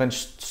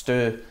convinced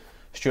Stuart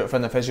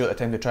Finn, the physio at the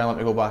time, to try and let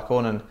me go back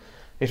on. And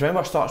I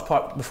remember Starts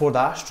Park before the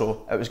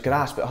Astro, it was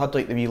grass but it had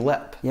like the wee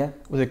lip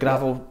with a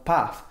gravel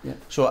path. Yeah.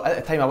 So at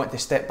the time I went to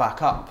step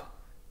back up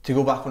to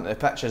go back onto the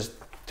pitches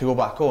to go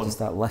back on. Just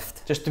that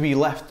lift. Just the wee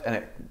lift,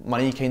 and my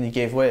knee kind of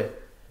gave way.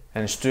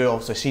 And Stu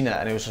obviously seen it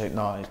and he was like,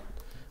 no,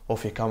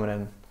 off you coming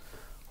in.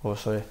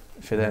 Obviously,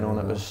 for then on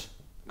it was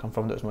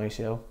confirmed it was my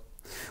ACL.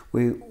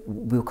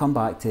 We'll come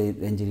back to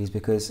the injuries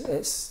because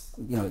it's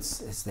the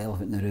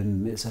elephant in the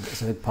room. It's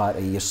a big part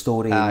of your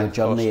story and your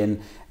journey,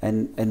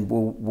 and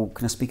we'll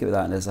kind of speak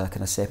about that as a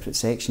kind of separate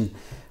section.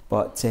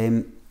 But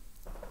just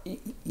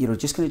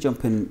kind of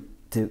jump to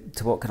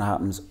what kind of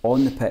happens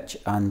on the pitch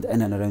and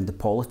in and around the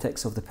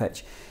politics of the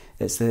pitch.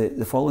 It's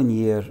the following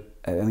year.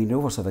 I mean,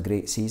 Rovers have a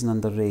great season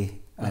under Ray,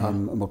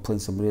 and we're playing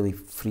some really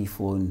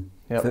free-flowing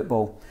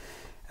football.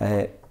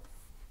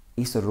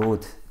 Easter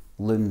Road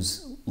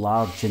looms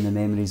large in the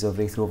memories of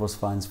Raith Rovers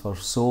fans for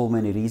so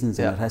many reasons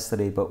in their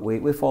history, but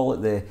we fall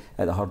at the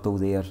hurdle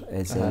there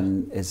as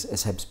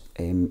Hibs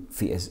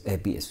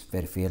beat us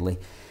very fairly.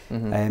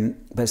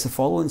 But it's the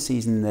following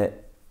season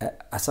that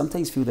I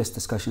sometimes feel this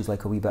discussion's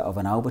like a wee bit of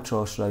an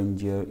albatross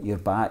round your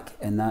back,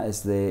 and that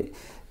is the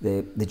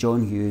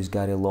John Hughes,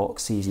 Gary Locke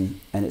season,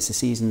 and it's a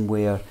season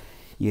where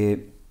you're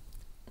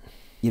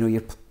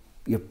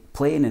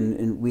playing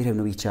and we're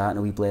having a wee chat and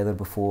a wee blether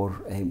before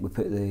we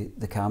put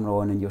the camera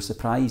on, and you're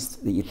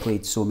surprised that you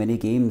played so many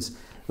games.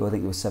 I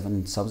think there was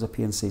 7 subs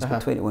appearances,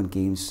 but 21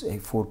 games,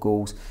 4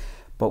 goals.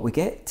 But we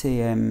get to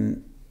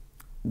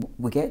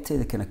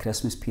the kind of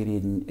Christmas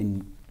period,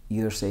 and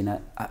you're saying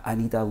I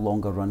need a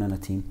longer run in a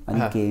team. I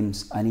need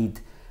games. I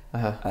need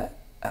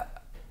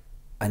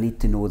I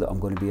need to know that I'm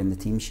going to be on the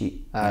team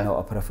sheet and not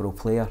a peripheral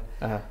player.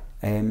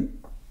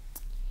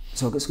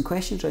 So I've got some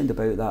questions round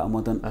about that. I'm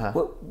wondering,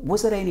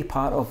 was there any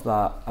part of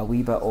that, a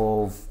wee bit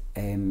of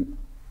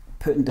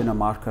putting down a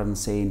marker and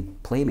saying,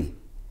 play me?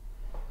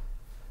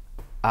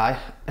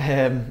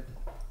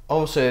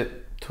 Obviously,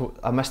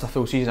 I missed a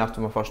full season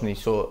after my first knee,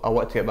 so I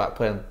wanted to get back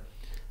playing.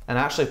 And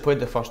I actually played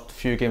the first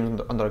few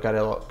games under Gary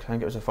Locke. I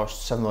think it was the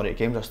first 7 or 8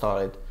 games I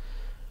started.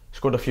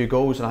 Scored a few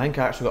goals, and I think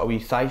I actually got a wee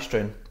thigh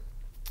strain.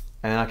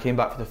 And then I came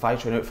back for the thigh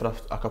strain out for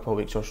a couple of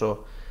weeks or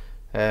so,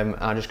 and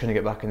I just couldn't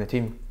get back in the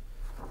team.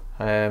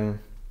 And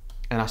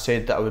I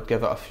said that I would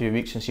give it a few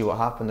weeks and see what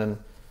happened, and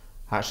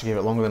I actually gave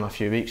it longer than a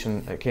few weeks,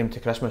 and it came to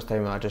Christmas time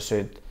and I just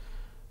said,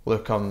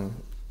 look, so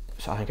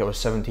I think I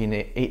was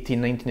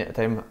 18, 19 at the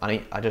time,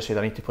 and I just said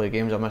I need to play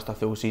games. I missed a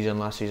full season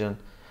last season.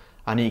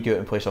 I need to go out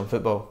and play some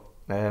football.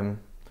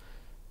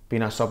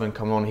 Being a sub and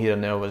coming on here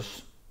and there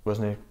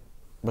wasn't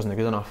good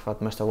enough.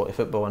 I'd missed a lot of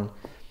football, and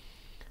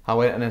I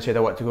went and then said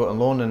I wanted to go out on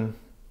loan,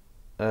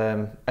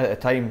 and at the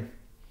time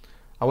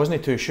I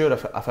wasn't too sure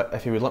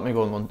if he would let me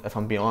go on loan, if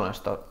I'm being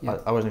honest.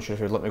 I wasn't sure if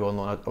he would let me go on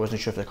loan. I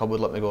wasn't sure if the club would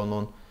let me go on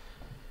loan.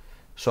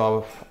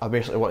 So I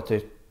basically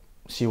wanted to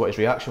see what his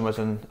reaction was,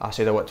 and I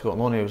said I wanted to go on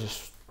loan. He was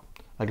just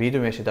agreed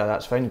with me. He said,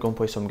 that's fine, go and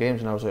play some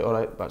games. And I was like,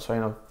 alright, that's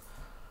fine,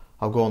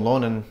 I'll go on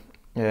loan.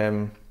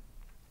 And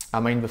I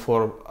mind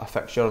before a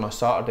fixture on a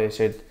Saturday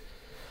said,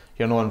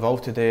 you're not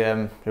involved today,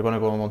 you're going to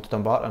go on loan to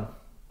Dumbarton.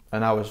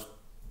 And I was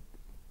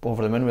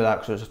over the moon with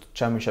that because it was a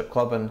championship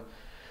club, and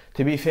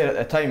to be fair, at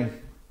the time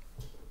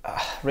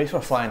Raith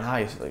were flying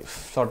high, like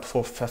 3rd,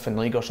 4th, 5th in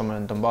the league or something,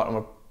 and Dumbarton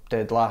were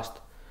dead last.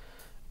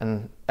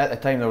 And at the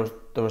time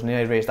there was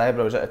no raised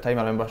eyebrows. At the time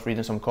I remember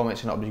reading some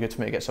comments saying it would be good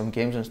for me to get some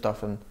games and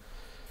stuff, and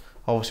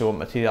obviously what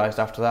materialised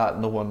after that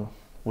no one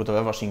would have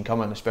ever seen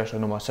coming, especially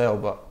not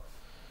myself, but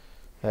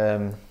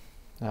the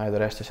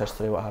rest is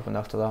history, what happened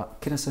after that.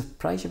 Can I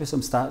surprise you with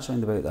some stats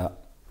round about that?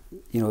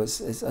 You know,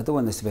 it's I don't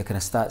want this to be a kind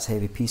of stats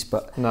heavy piece,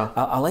 but no.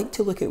 I like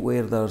to look at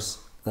where there's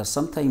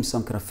sometimes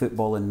some kind of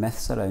footballing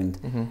myths around,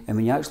 and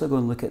when you actually go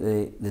and look at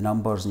the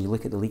numbers and you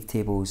look at the league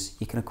tables,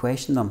 you kind of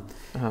question them.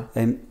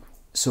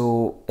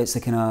 So it's a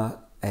kind of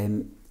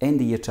end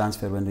of year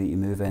transfer window that you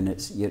move in.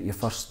 It's your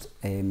first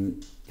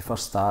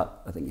start,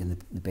 I think, in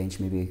the bench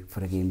maybe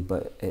for a game,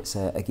 but it's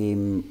a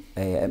game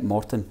at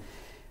Morton.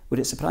 Would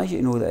it surprise you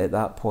to know that at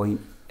that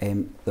point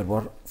there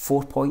were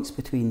 4 points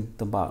between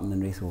Dumbarton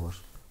and Raith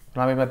Rovers?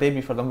 When I made my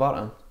debut for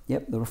Dumbarton?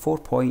 Yep, there were 4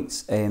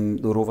 points. The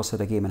Rovers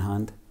had a game in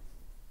hand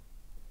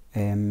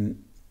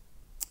in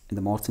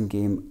the Morton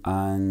game,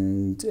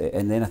 and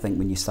then I think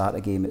when you start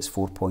a game it's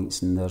 4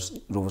 points, and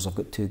Rovers have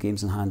got 2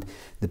 games in hand.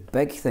 The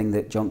big thing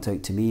that jumped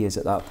out to me is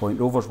at that point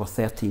Rovers were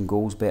 13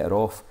 goals better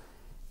off,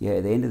 yet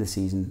at the end of the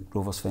season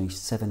Rovers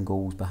finished 7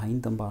 goals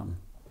behind Dumbarton.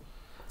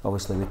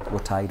 Obviously we're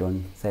tied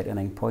on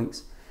 39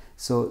 points.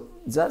 So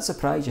does that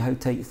surprise you how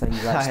tight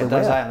things actually were?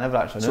 I never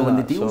actually knew so when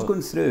that, the deal's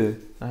going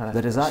through,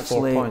 there is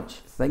actually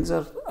things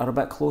are a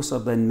bit closer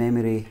than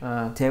memory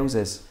tells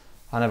us.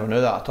 I never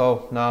knew that at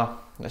all. No,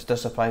 it's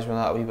just surprised me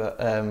that a wee bit.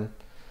 And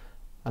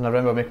I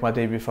remember making my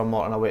debut for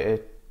Morton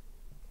away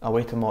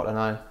to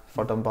Morton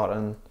for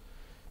Dumbarton.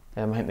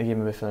 I think the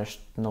game maybe finished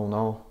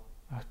 0-0.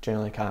 I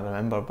genuinely can't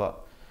remember, but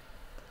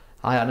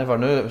I never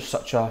knew it was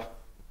such a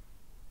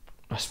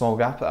small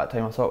gap at that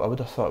time. I would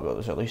have thought it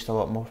was at least a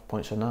lot more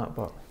points than that.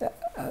 But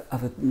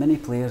I've had many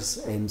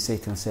players say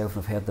to myself,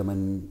 and I've heard them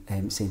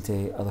and saying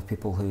to other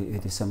people who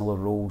do similar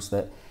roles,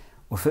 that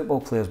we're football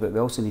players, but we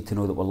also need to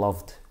know that we're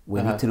loved.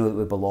 We need to know that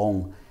we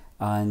belong.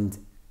 And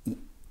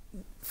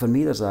for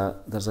me, there's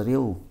a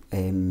real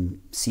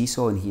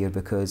seesaw in here,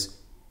 because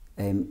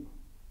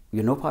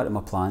you're not part of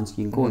my plans.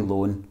 You can go on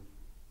loan,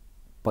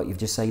 but you've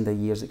just signed a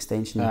year's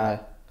extension.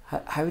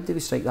 How do we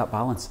strike that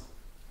balance?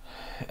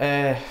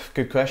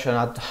 Good question.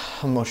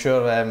 I'm not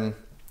sure.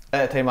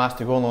 At the time I asked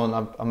to go on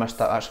loan, I missed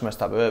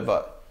that bit,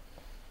 but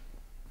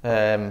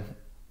Gary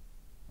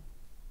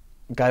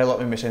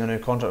let me sign a new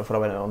contract before I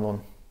went out on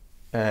loan.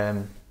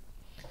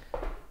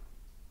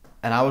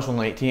 And I was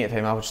only 18 at the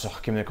time. I was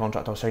just, give me the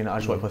contract, I'll sign it. I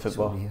just want to play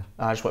football.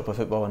 I just want to play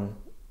football, and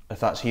if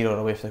that's here or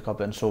away for the club,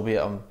 then so be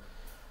it.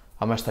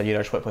 I missed a year,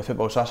 I just want to play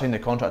football. So I signed the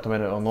contract, I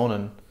went out on loan,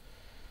 and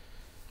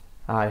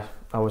I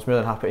was more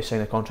than happy to sign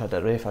the contract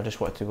at Raith. I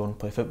just wanted to go and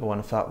play football, and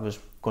if that was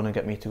going to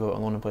get me to go out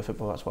on loan and play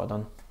football, that's what I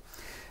done.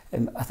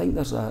 I think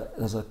there's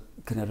a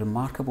kind of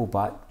remarkable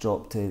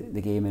backdrop to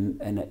the game,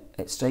 and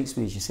it strikes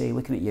me, as you say,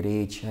 looking at your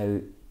age, how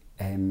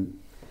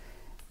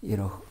you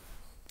know,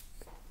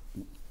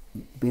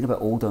 being a bit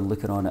older and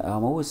looking on it,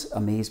 I'm always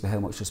amazed by how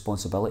much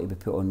responsibility we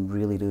put on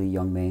really, really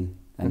young men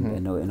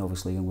and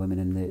obviously young women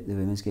in the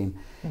women's game.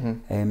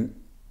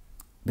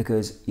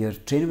 Because you're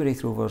training with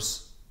Raith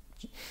Rovers,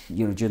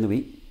 you know, during the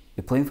week,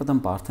 you're playing for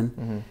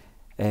Dumbarton.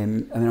 I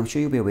mean, I'm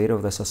sure you'll be aware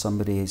of this, as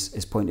somebody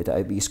has pointed it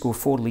out, but you score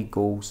 4 league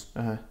goals,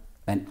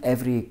 and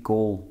every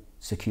goal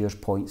secures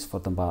points for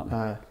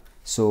Dumbarton.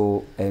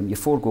 So your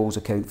 4 goals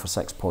account for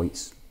 6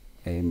 points.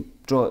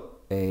 Draw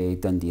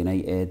at Dundee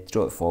United,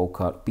 draw at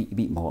Falkirk,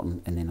 beat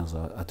Morton, and then there's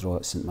a draw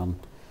at St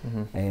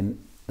Mirren.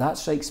 That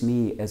strikes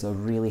me as a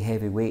really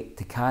heavy weight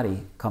to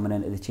carry coming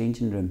into the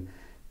changing room.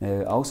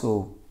 Now, I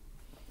also,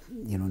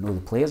 you know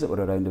the players that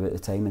were around about the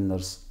time, and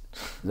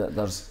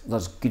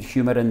there's good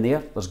humour in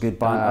there, there's good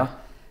banter.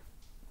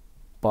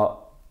 But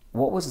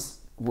was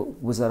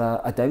there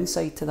a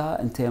downside to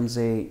that in terms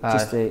of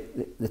just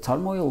the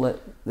turmoil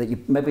that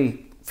you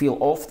maybe feel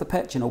off the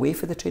pitch and away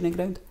from the training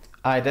ground?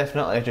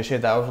 Definitely. As you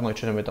said, I was only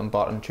training with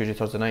Dumbarton Tuesday,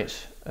 Thursday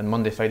nights, and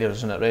Monday, Friday I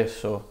was in at Raith.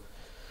 So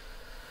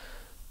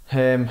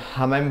I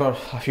remember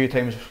a few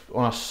times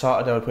on a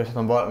Saturday I would play for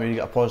Dumbarton where you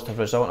get a positive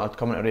result, and I'd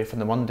come into Raith on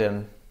the Monday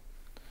and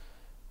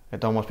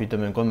it'd almost be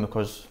doom and gloom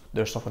because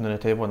they're stuffing on the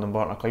table and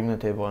Dumbarton are climbing the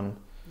table, and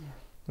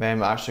it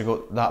actually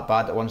got that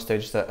bad at one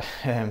stage that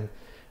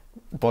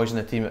boys in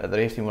the team at the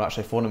Raith team were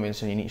actually phoning me and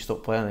saying, you need to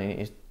stop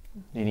playing,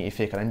 you need to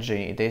fake an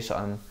injury, you need to do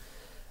something.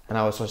 And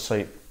I was just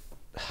like,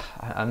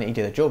 I need to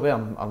do the job.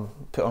 I'm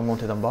put on loan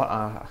to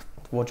Dumbarton.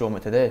 What do you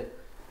want me to do?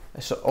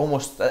 It's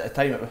almost, at the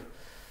time,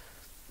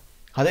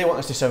 I didn't want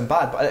this to sound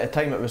bad, but at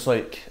the time it was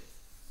like,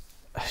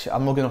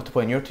 I'm not good enough to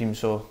play in your team,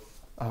 so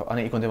I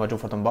need to go and do my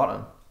job for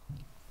Dumbarton.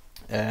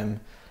 I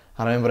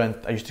remember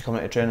I used to come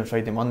into training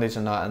Friday, Mondays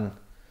and that, and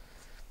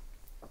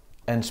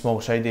in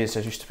small side days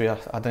there used to be, I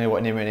don't know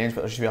what name of names,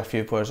 but there used to be a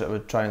few players that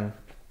would try and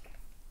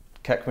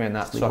kick me and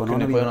that, so I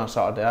couldn't play on a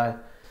Saturday.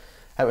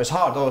 It was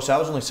hard, obviously. I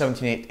was only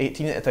 17,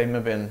 18 at the time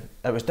maybe, and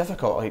it was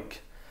difficult,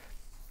 like,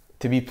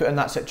 to be put in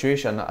that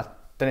situation. I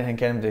didn't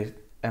think anybody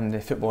in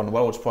the football in the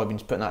world has probably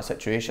been put in that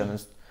situation.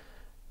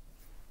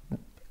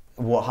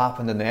 What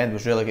happened in the end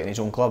was relegating his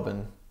own club,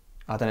 and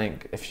I don't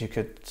think if you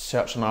could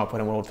search another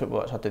player in world football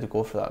that's had to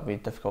go for that, it'd be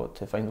difficult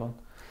to find one.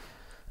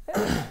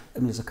 I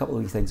mean, there's a couple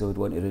of things I would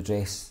want to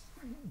address,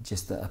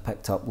 just that I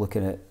picked up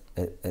looking at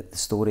the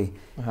story,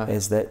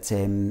 is that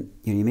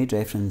you made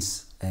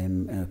reference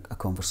in a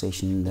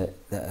conversation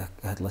that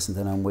I had listened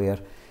in on, where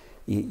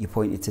you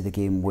pointed to the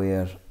game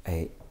where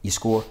you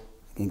score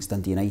against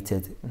Dundee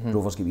United,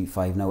 Rovers get beat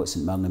 5-0 at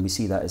St Mirren, and we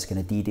see that as kind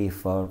of D-Day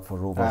for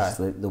Rovers.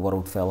 The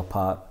world fell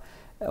apart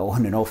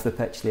on and off the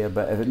pitch there,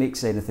 but if it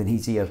makes anything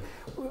easier,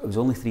 it was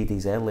only 3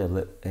 days earlier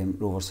that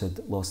Rovers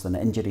had lost an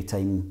injury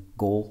time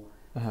goal,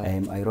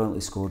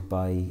 ironically scored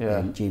by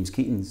James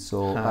Keaton,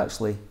 so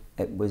actually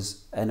it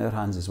was in our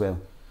hands as well.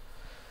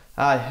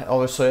 Aye,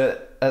 obviously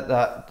at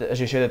that, as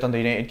you said, the Dundee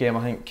United game,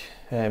 I think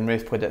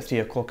Raith played at 3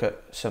 o'clock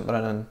at St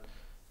Mirren,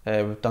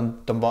 and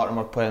Dumbarton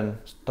were playing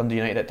Dundee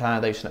United at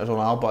Tannadice, and it was on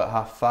Alba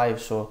at 5:30,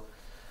 so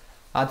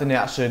I didn't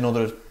actually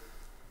know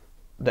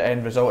the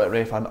end result at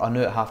Raith. I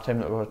knew at half time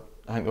that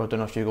I think we were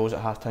doing a few goals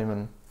at half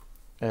time,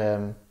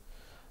 and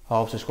I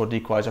obviously scored the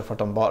equaliser for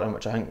Dumbarton,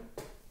 which I think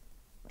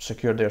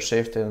secured their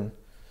safety, and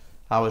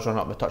I was running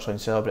up the touchline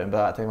celebrating, but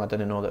at that time I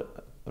didn't know that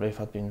Raith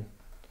had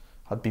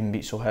been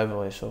beat so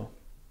heavily. So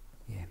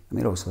yeah, I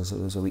mean, also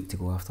there was a week to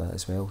go after that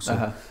as well.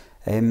 So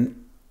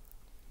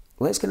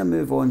let's kind of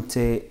move on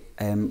to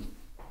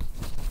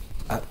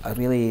a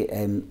really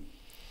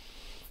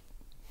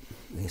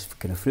this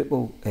kind of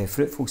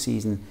fruitful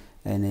season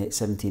in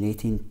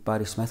 17-18.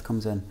 Barry Smith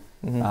comes in,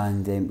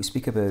 and we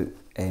speak about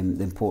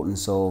the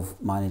importance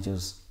of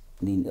managers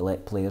needing to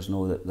let players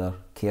know that they're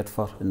cared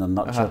for and they're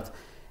nurtured.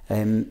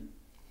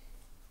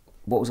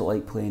 What was it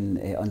like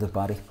playing under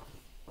Barry?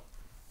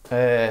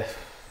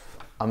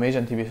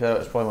 Amazing, to be fair. It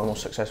was probably my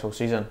most successful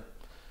season.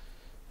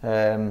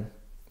 Him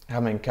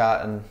and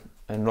Kat and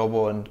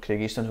Robbo and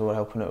Craig Easton, who were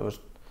helping it,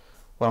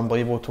 were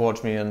unbelievable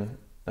towards me, and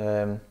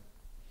Barry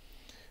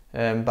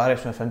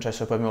Smith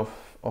interested put me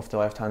off the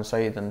left hand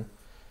side, and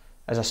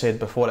as I said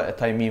before, at the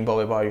time me and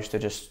Bobby Barr used to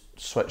just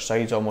switch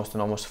sides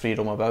almost free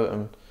roam about,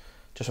 and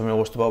just when we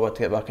lost the ball to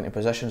get back into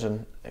positions,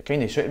 and it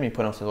kind of suited me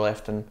playing off to the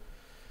left, and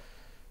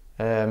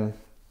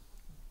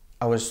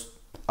I was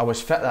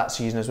fit that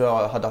season as well.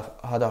 I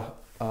had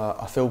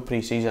a full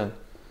pre-season,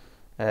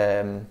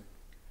 and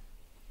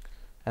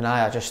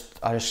I just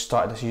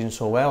started the season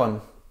so well,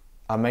 and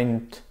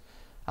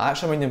I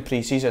actually mind in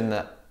pre-season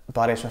that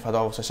Barry Smith had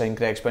obviously signed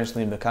Greg Spencer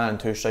and Buchanan,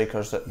 2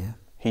 strikers that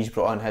he's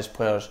brought in, his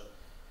players,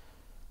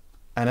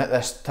 and at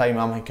this time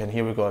I'm thinking,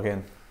 here we go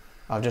again.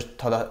 I've just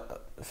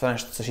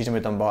finished the season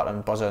with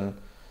Dumbarton, buzzing.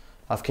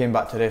 I've came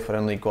back today for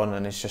in League One,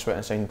 and he's just went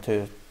and signed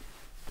 2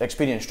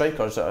 experienced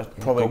strikers that are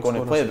probably going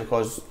to play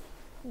because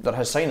they're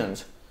his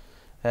signings.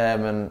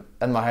 And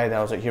in my head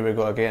I was like, here we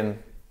go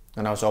again,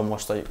 and I was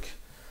almost like,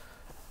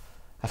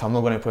 if I'm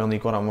not going to play in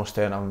League One, I'm not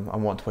staying. I'm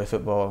wanting to play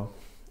football.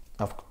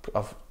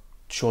 I've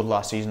showed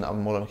last season that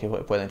I'm more than capable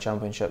to play in the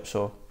Championship,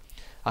 so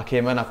I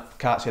came in.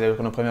 Kat said they were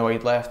going to play me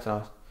wide left,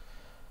 and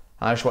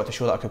I just wanted to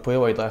show that I could play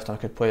wide left and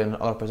I could play in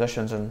other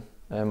positions, and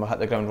I hit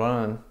the ground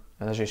running,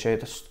 and as you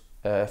said, this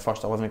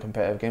first 11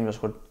 competitive games I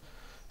scored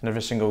in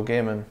every single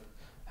game, and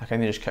I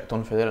kind of just kicked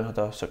on from there and had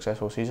a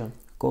successful season.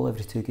 Goal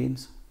every 2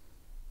 games?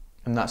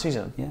 In that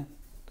season? Yeah.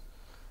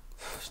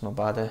 It's not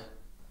bad, eh?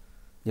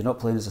 You're not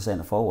playing as a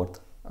centre forward.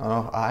 I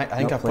know. I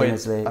think I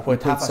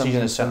played half a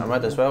season as centre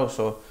mid as well,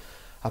 so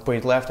I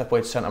played left, I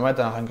played centre mid,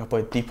 and I think I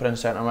played deeper in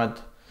centre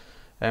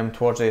mid.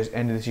 Towards the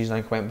end of the season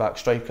I went back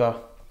striker,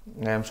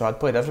 so I'd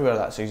played everywhere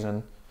that season,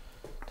 and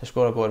to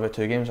score a goal every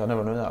 2 games, I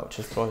never knew that, which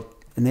is probably...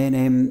 And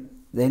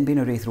then being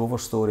a Raith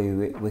Rovers story,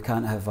 we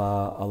can't have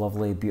a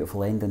lovely,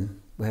 beautiful ending.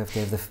 We have to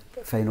have the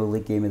final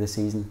league game of the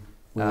season.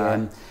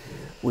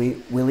 We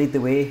lead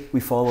the way, we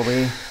fall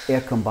away,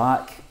 Ayr come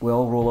back, we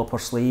all roll up our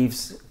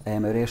sleeves,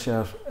 our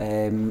Ayrshire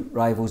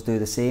rivals do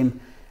the same.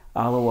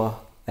 Alloa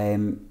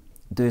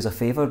do us a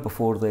favour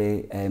before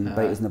they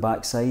bite us in the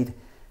backside,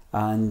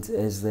 and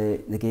as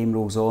the game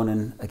rolls on,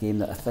 in a game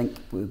that I think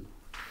we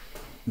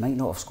might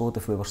not have scored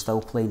if we were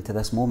still playing to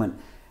this moment,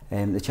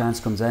 the chance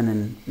comes in,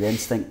 and the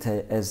instinct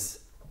is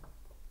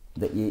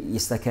that you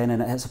stick in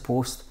and it hits a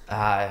post.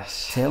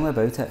 Tell me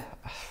about it.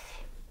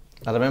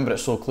 I remember it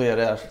so clear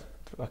there.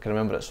 I can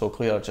remember it so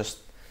clear. Just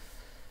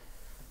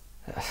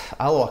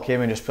Alloa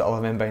came and just put all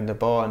the men behind the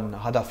ball, and I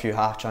had a few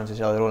half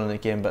chances earlier on in the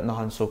game, but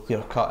nothing so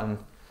clear cut. And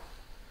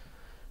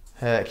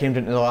it came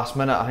down to the last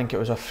minute. I think it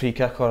was a free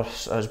kick, or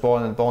I was ball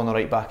in the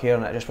right back here,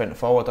 and it just went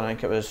forward. And I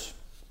think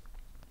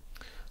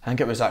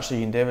it was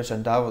actually Ian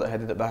Davidson, Davil, that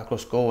headed it back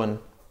across goal, and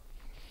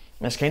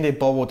it's kind of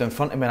bobbled in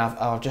front of me, and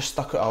I've just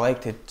stuck out a leg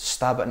to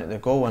stab it into the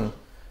goal, and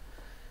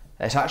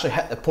it's actually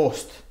hit the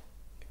post,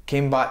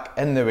 came back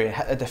in the way,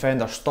 hit the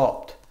defender,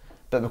 stopped,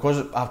 but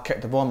because I've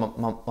kicked the ball,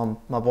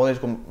 my body's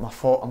going,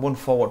 I'm going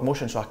forward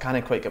motion, so I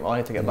can't quite get my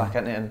leg to get back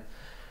into it, and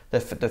the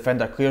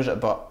defender clears it.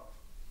 But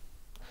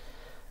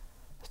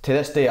to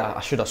this day I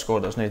should have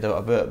scored, there's no doubt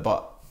about it,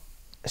 but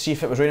see,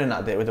 if it was raining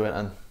that day it would have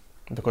went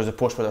in, because the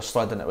post would have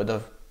slid and it would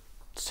have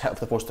hit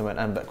the post and went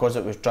in, but because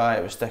it was dry,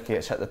 it was sticky,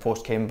 it's hit the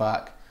post, came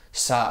back,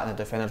 sat, and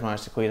the defenders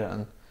managed to clear it,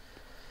 and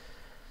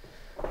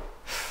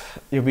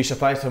You'll be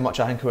surprised how much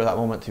I think about that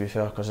moment, to be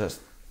fair, because it's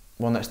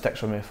one that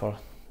sticks with me for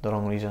the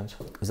wrong reasons.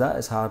 Was that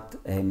as hard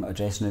a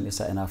dressing room to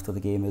sit in after the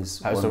game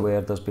as one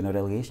where there's been a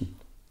relegation?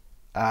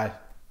 Aye,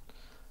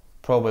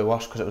 probably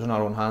worse because it was in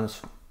our own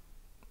hands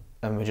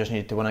and we just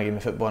needed to win a game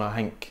of football, and I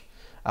think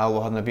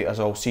Alloa hadn't beat us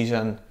all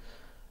season.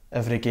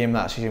 Every game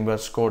that season we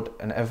had scored,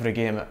 and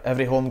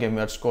every home game we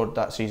had scored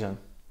that season,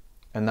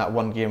 and that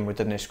one game we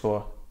didn't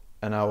score,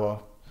 and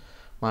Alloa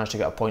managed to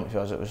get a point for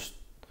us. It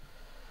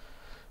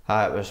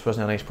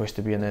wasn't a nice place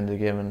to be in the end of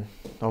the game, and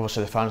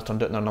obviously the fans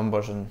turned out in their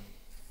numbers, and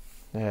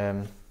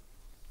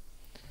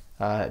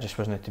it just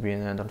wasn't to be in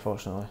the end,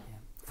 unfortunately.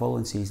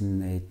 Following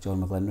season,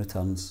 John McGlynn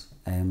returns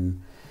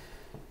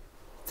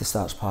to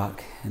Starks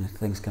Park, and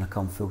things kind of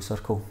come full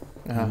circle.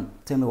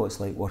 Tell me what it's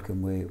like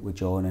working with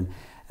John,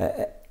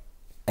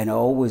 and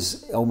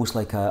almost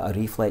like a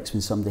reflex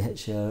when somebody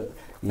hits you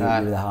with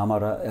a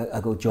hammer. I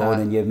go John,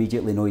 and you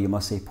immediately know you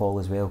must say Paul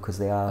as well, because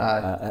they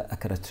are a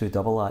kind of true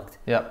double act.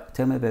 Yep.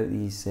 Tell me about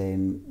these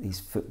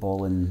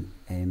footballing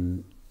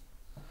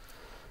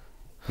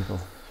people.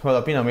 Well,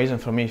 they've been amazing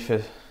for me.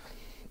 For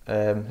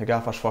the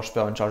gaffer's first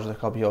spell in charge of the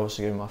club, he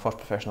obviously gave me my first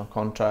professional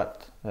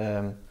contract,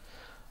 my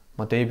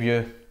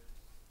debut.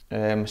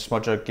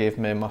 Smudger gave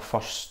me my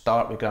first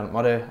start with Grant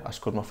Murray. I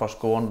scored my first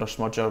goal under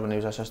Smudger when he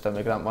was assistant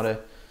with Grant Murray.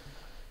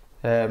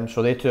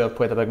 So they two have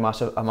played a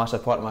massive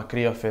part of my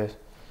career, for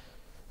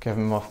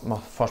giving me my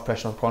first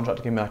professional contract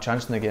to give me a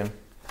chance in the game,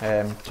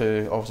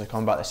 to obviously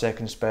come back the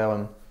second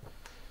spell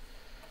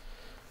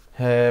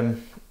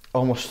and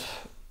almost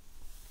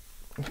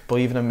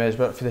believing in me as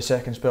well for the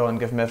second spell and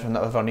giving me everything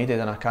that I've ever needed.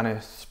 And I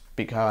can't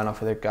speak high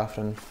enough of the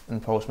gaffer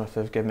and Paul Smith.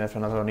 They've given me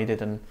everything I've ever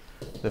needed, and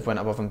they've went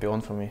above and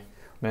beyond for me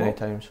many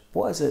times.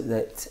 What is it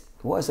that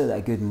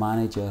a good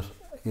manager,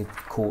 a good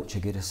coach, a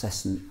good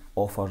assistant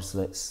offers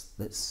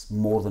that's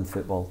more than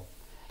football?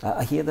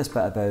 I hear this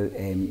bit about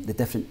the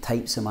different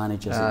types of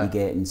managers that you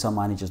get, and some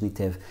managers need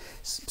to have,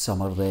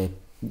 some are the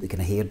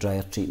kind of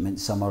hairdryer treatment,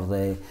 some are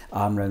the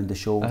arm round the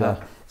shoulder,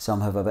 some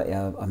have a bit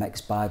of a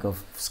mixed bag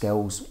of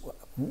skills.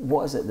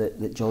 What is it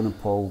that John and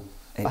Paul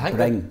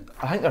bring?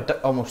 I think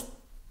they're almost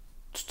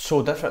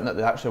so different that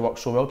they actually work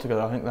so well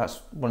together. I think that's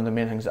one of the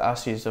main things that I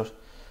see, is there's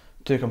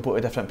two completely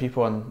different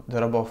people and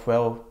they rub off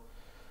well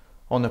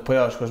on the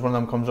players, because one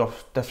of them comes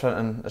off different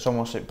and it's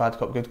almost like bad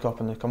cop, good cop,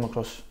 and they come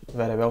across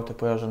very well to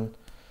players, and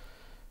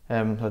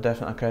they're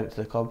definitely a credit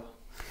to the club.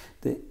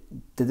 Do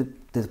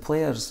the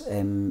players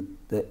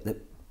that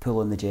pull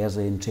on the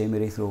jersey and train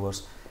with Raith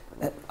Rovers,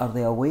 are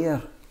they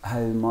aware how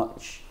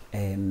much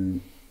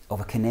of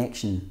a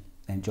connection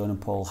John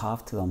and Paul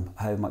have to them,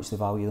 how much they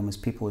value them as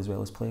people as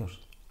well as players?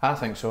 I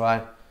think so.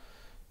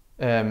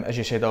 As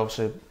you said,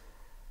 obviously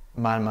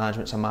man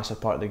management's a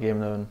massive part of the game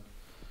now,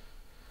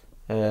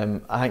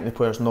 and I think the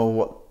players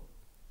know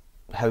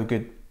how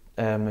good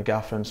the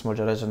gaffer and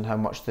Smudger is, and how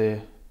much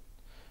they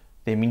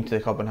mean to the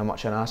club, and how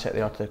much an asset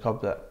they are to the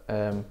club. That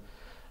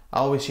I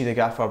always see the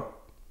gaffer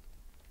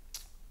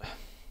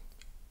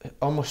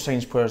almost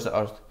signs players that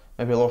are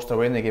maybe lost their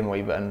way in the game a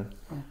wee bit, and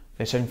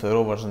they sign for the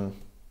Rovers and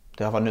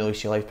they have a new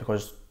lease of life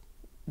because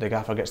the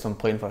gaffer gets them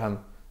playing for him,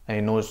 and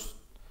he knows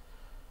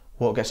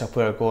what gets a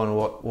player going,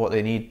 what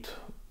they need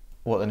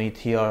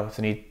here. If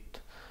they need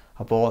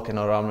a bollocking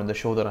or arm around the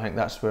shoulder, I think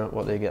that's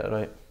what they get it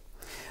right.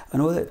 I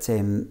know that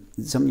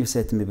something you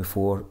said to me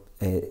before,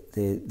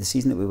 the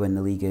season that we win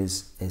the league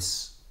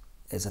is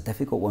a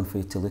difficult one for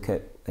you to look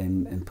at,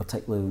 and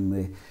particularly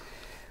when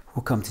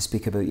we'll come to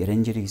speak about your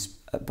injuries.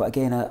 But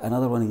again,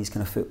 another one of these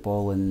kind of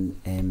football, and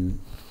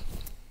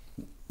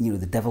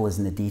the devil is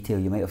in the detail.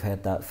 You might have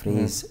heard that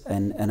phrase,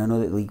 and I know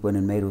that league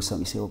winning medal is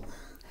something you say, oh,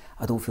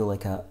 I don't feel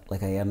like I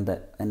earned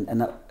it,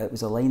 and it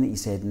was a line that you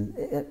said, and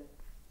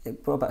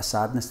it brought a bit of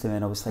sadness to me,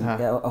 and I was thinking,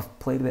 I've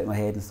played a bit in my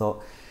head and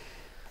thought,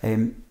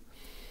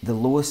 the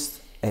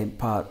lowest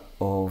part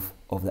of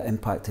the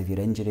impact of your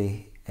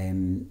injury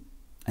in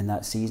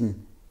that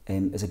season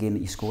is a game that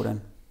you score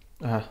in,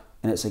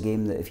 and it's a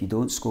game that if you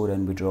don't score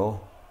in, we draw,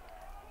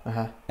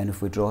 and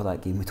if we draw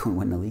that game, we don't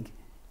win the league.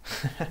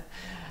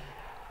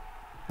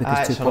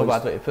 Because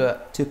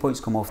 2 points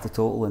come off the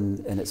total,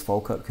 and it's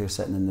Falkirk who're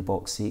sitting in the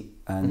box seat,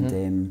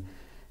 and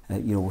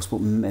we've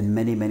spoken in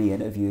many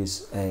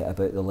interviews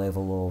about the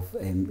level of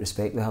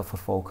respect we have for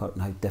Falkirk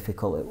and how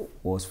difficult it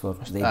was for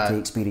them to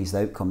experience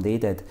the outcome they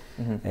did.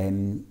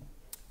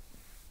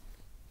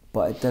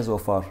 But it does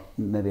offer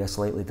maybe a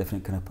slightly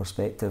different kind of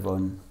perspective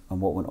on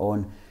what went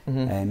on.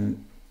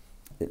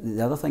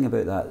 The other thing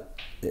about that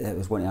I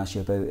was wanting to ask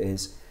you about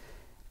is,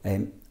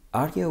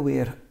 are you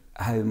aware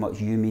how much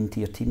you mean to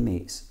your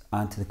teammates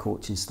and to the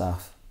coaching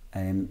staff?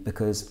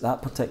 Because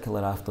that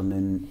particular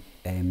afternoon,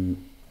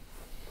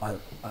 I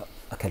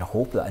kind of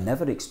hope that I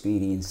never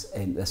experience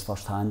this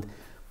firsthand,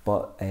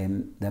 but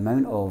the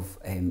amount of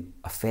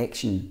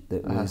affection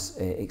that was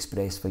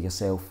expressed for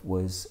yourself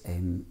was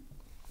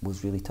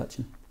really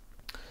touching.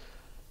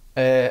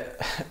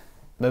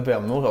 Maybe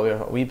I'm not aware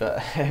of it a wee bit,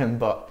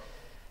 but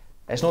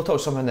it's not until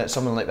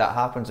something like that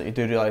happens that you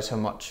do realise how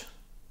much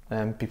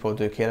people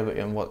do care about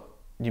you and what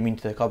you mean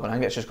to the club. And I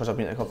think it's just because I've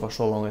been at the club for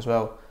so long as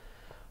well.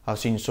 I've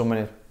seen so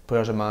many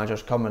players and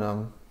managers come, and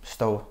I'm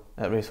still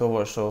at Raith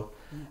Rovers, so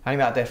I think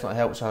that definitely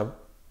helps. I've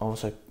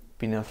obviously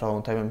been there for a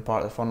long time and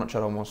part of the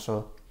furniture almost,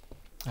 so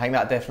I think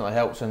that definitely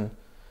helps. And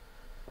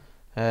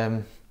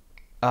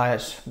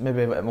it's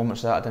maybe at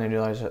moments that I didn't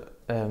realise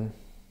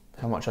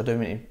how much I do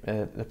mean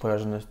to the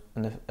players and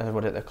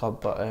everybody at the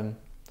club, but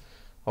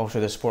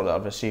obviously the support that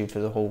I've received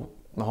for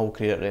my whole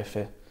career at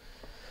Raith,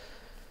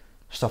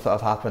 stuff that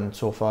have happened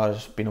so far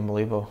has been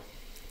unbelievable.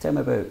 Tell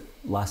me about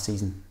last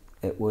season.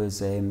 It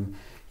was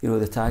you know,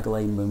 the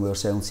tagline when we were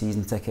selling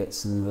season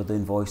tickets and we were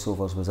doing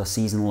voiceovers was a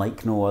season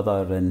like no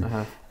other,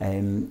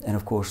 and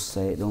of course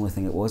the only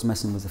thing it was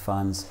missing was the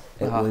fans.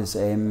 It was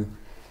a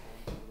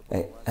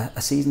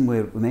season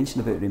where we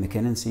mentioned about Ray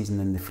McKinnon's season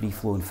and the free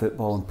flowing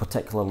football, and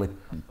particularly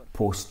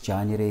post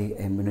January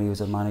when he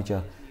was our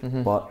manager.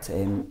 But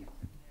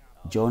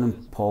John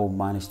and Paul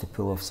managed to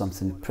pull off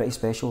something pretty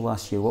special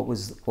last year. What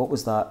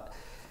was that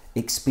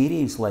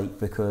experience like?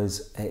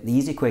 Because the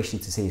easy question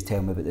to say is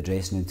tell me about the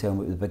dressing room, tell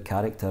me about the big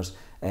characters.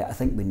 I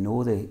think we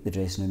know the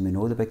dressing room, we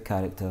know the big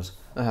characters.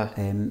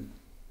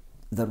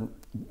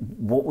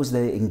 What was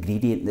the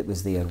ingredient that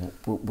was there?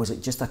 Was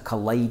it just a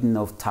colliding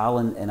of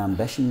talent and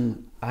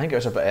ambition? I think it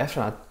was a bit of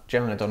everything. I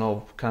generally don't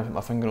know, can't put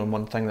my finger on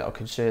one thing that I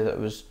could say that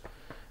was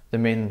the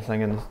main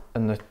thing in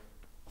the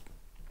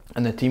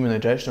team and the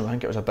dressing room. I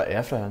think it was a bit of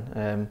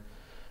everything.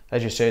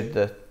 As you said,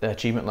 the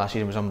achievement last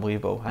season was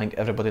unbelievable. I think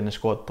everybody in the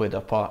squad played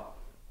their part.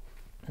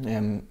 I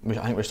think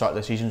we started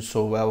the season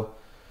so well.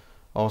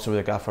 Also with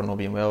the gaffer not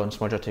being well and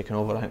Smudger taking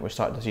over, I think we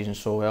started the season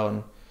so well,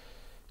 and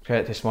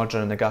credit to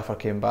Smudger and the gaffer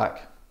came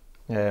back.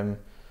 And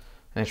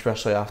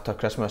especially after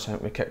Christmas, I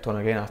think we kicked on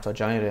again after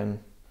January, and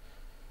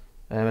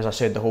as I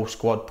said, the whole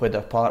squad played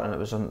their part, and it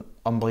was an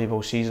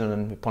unbelievable season,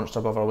 and we punched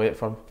above our weight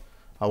for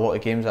a lot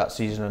of games that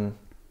season. And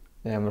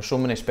there were so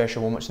many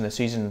special moments in the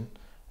season.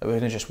 It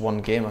wasn't just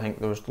one game. I think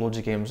there was loads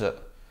of games that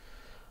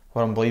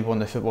were unbelievable,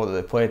 and the football that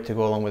they played to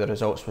go along with the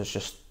results was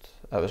just,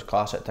 it was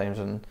class at times.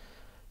 And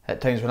at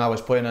times when I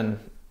was playing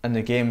in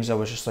the games, I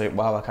was just like,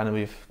 wow, I can't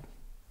believe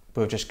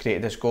we've just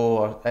created this goal.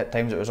 Or at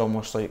times it was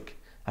almost like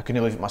I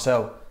couldn't believe it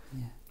myself.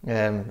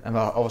 And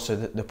obviously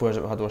the players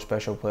that we had were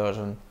special players,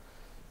 and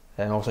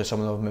obviously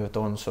some of them have moved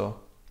on. So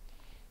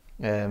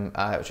it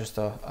was just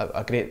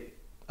a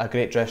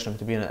great dressing room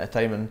to be in at the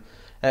time. And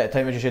at the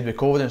time, as you said, with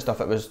COVID and stuff,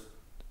 it was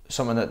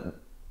something that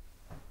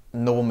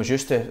no one was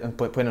used to, and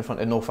playing in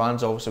front of no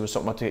fans obviously was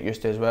something to get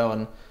used to as well.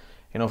 And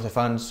you know, if the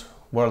fans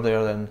were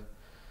there, then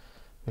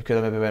we could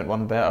have maybe went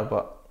one better,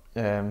 but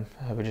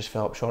we just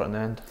fell up short in the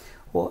end.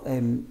 Well,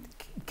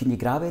 can you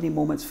grab any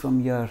moments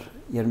from your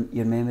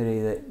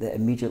memory that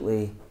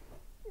immediately,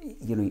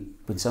 you know,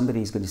 when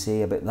somebody's going to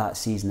say about that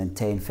season in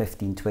 10,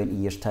 15, 20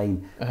 years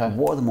time,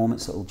 what are the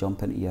moments that will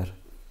jump into your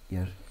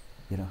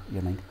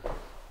mind?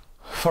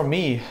 For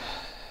me,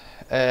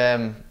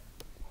 it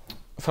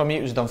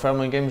was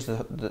Dunfermline games,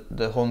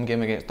 the home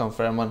game against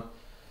Dunfermline,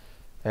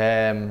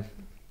 the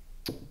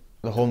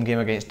home game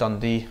against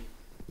Dundee,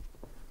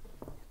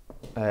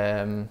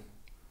 and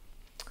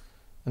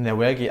the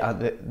away game,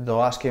 the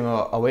last game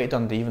away to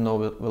Dundee, even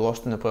though we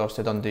lost in the playoffs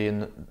to Dundee,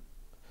 and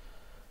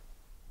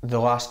the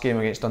last game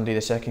against Dundee,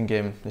 the second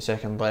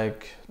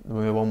leg,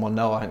 when we won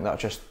 1-0, I think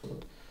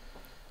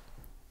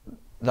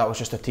that was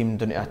just a team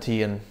down to a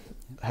T, and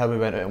how we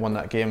went out and won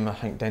that game. I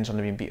think Dens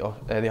hadn't been beat.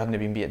 They hadn't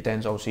been beat at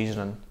Dens all season,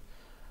 and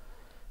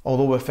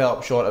although we fell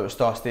up short, it was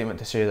still a statement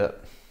to say that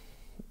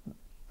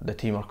the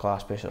team are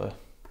class, basically.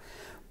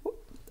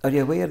 Are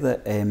you aware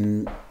that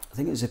I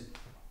think it was if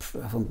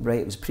I'm right,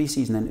 it was a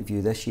pre-season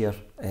interview this year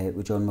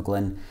with John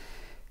McGlynn,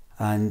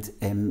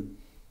 and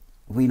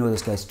we know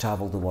this guy's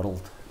travelled the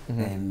world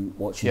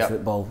watching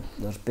football.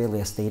 There's barely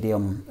a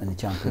stadium in the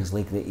Champions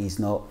League that he's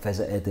not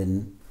visited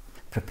and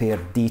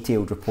prepared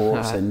detailed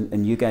reports,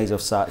 and you guys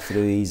have sat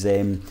through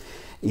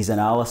his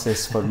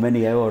analysis for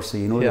many hours, so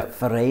you know the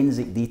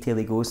forensic detail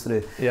he goes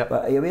through.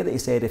 But are you aware that he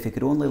said if he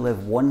could only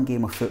live one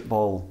game of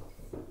football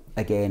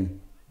again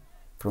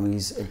from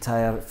his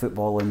entire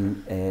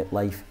footballing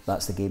life,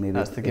 that's the game he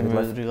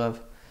would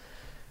relive?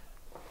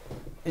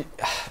 Do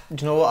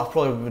you know what? I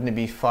probably wouldn't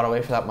be far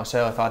away from that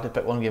myself if I had to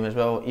pick one game as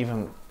well.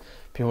 Even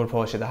people would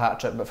probably say the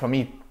hat-trick, but for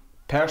me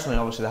personally,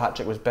 obviously the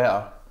hat-trick was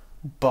better,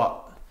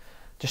 but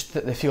just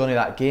the feeling of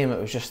that game, it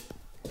was just,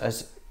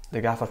 as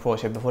the gaffer probably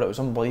said before, it was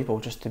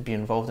unbelievable just to be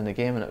involved in the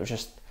game, and it was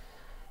just,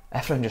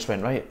 everything just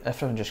went right,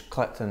 everything just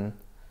clicked, and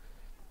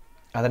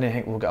I didn't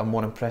think we'll get a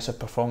more impressive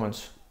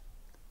performance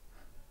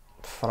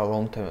for a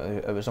long time.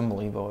 It was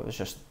unbelievable. It was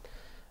just,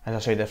 as I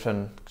said,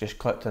 everything just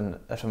clicked and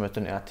everything was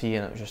down to a T,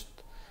 and it was just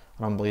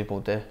an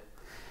unbelievable day.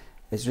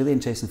 It's really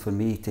interesting for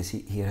me to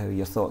hear how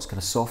your thoughts kind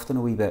of soften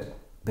a wee bit,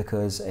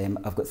 because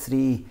I've got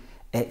 3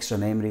 extra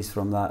memories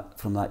from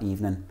that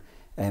evening.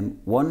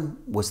 One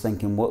was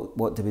thinking,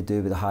 what do we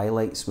do with the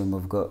highlights when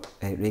we've got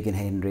Regan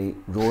Henry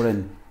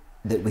roaring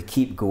that we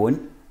keep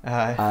going,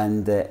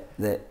 and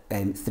that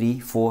 3,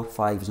 4,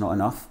 5 is not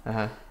enough.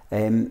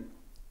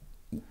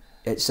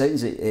 It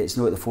sounds it's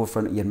not at the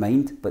forefront of your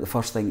mind, but the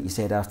first thing that you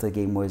said after the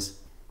game was,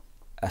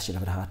 I should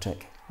have had a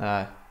hat-trick.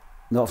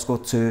 not have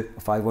scored 2,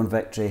 a 5-1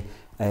 victory,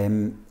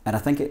 and I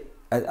think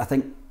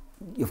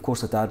of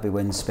course the derby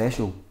win's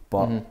special,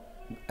 but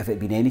if it had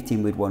been any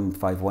team we'd won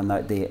 5-1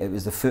 that day, it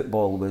was the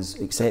football was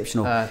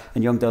exceptional,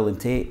 and young Dylan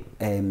Tate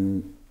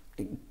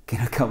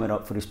kind of coming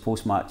up for his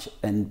post-match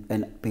and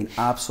being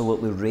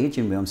absolutely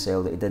raging with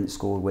himself that he didn't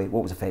score what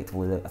was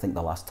effectively I think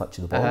the last touch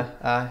of the ball.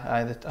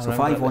 So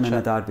 5-1 in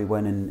a derby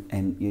win,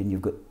 and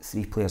you've got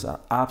 3 players that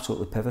are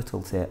absolutely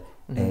pivotal to it,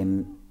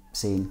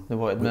 saying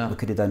we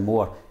could have done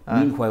more.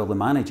 Meanwhile the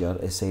manager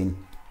is saying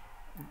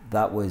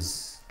that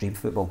was dream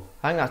football.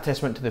 I think that's a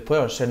testament to the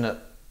players, saying that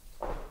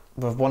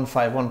we've won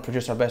 5-1,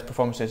 produced our best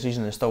performance of the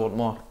season and still want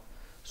more.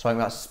 So I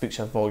think that speaks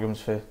of volumes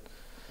for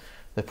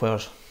the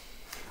players.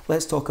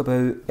 Let's talk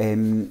about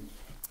the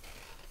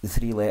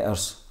 3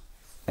 letters,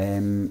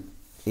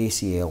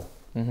 ACL.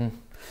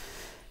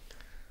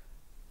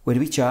 When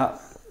we chat,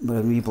 we're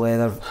a wee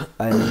blether,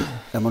 and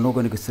we're not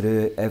going to go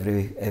through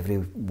every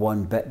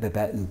one bit by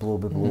bit and blow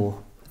by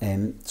blow.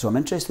 So I'm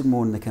interested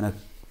more in the kind of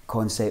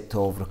concept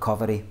of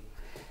recovery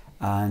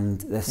and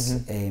this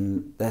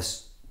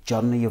this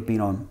journey you've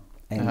been on.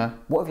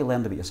 What have you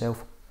learned about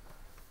yourself?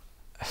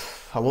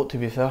 A lot, to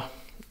be fair.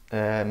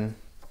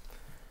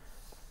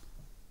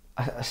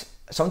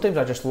 Sometimes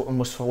I just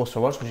almost lost for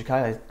words because you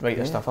can't write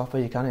this stuff up, but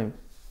you can't.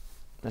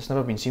 It's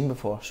never been seen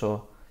before,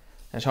 so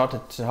it's hard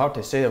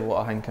to say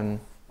what I think,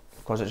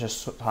 because it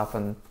just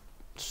happened.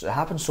 It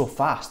happened so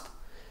fast.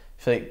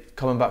 I feel like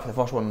coming back for the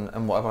first one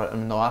and whatever,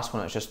 and the last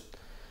one,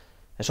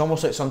 it's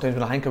almost like sometimes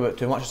when I think about it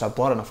too much, it's a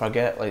blur and I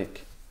forget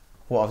like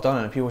what I've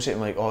done. And people say to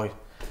me like, "Oh,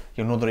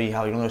 you know the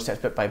rehab, you know the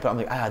steps bit by bit." I'm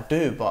like, I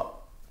do, but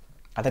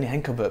I didn't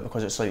think about it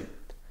because it's like,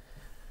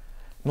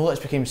 not that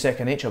it's became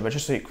second nature, but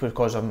just like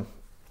because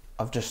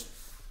I've just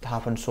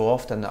happened so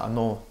often that I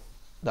know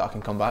that I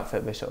can come back for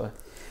it, basically.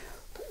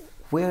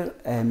 Where,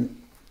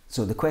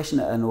 so the question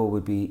that I know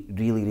would be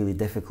really, really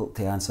difficult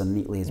to answer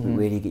neatly is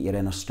where you get your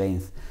inner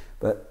strength.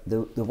 But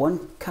the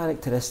one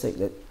characteristic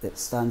that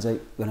stands out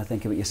when I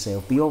think about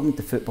yourself, beyond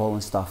the football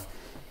and stuff,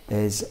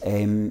 is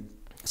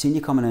seeing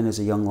you coming in as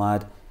a young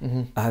lad.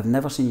 I have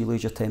never seen you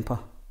lose your temper.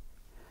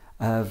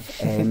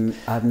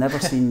 I've never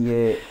seen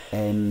you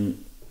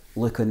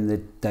look on the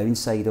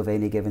downside of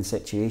any given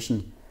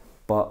situation.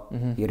 But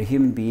you're a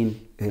human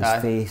being who's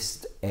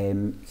faced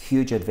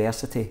huge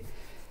adversity.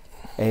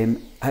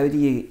 How do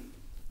you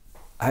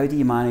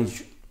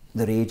manage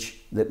the rage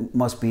that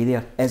must be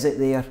there? Is it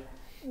there?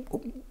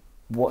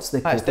 What's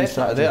the coping strategy? It's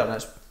definitely there,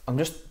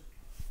 and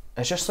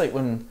it's just like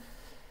when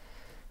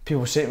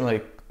people say to me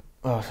like,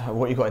 "Oh,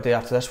 what you got to do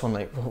after this one?"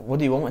 Like, what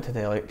do you want me to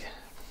do? Like,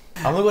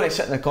 I'm not going to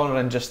sit in the corner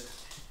and just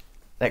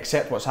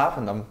accept what's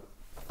happened.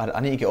 I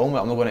need to get on with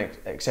it. I'm not going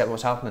to accept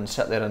what's happened and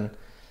sit there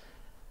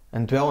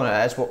and dwell on it.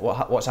 As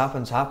what's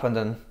happened,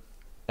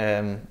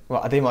 and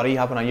I do my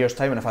rehab in a year's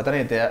time, and if I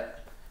didn't do it,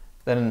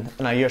 then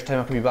in a year's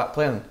time I can be back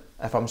playing.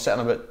 If I'm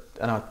sitting about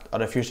and I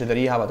refuse to do the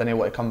rehab, I didn't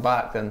want to come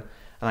back, then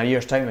in a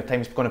year's time the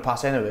time's going to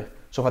pass anyway.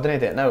 So if I didn't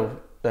do it now,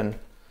 then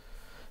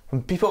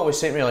when people always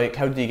say to me like,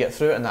 how do you get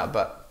through it and that,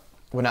 but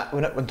when that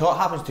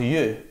happens to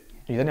you,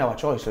 you didn't have a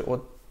choice. Like,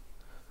 what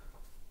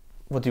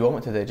do you want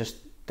me to do? Just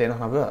do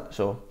nothing about it.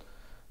 So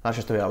that's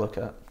just the way I look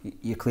at it.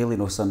 You clearly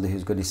know somebody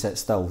who's going to sit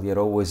still. You're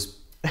always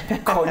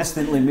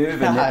constantly moving,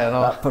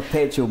 that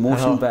perpetual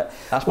motion. But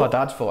that's my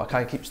dad's fault. I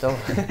can't keep still.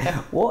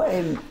 What?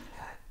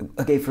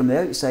 Okay, from the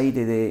outside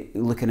of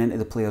looking into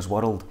the players'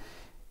 world,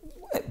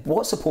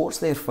 what support's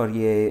there for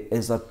you?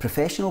 Is there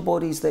professional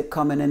bodies that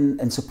come in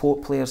and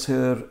support players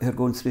who are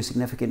going through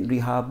significant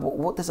rehab?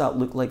 What does that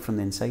look like from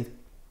the inside?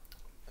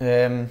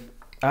 There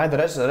is.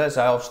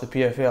 Obviously, the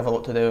PFA have a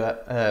lot to do with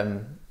it.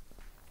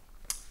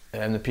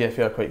 The PFA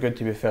are quite good,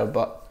 to be fair,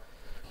 but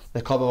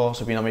the club have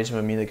also been amazing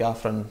with me, the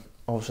gaffer, and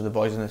obviously the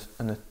boys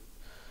in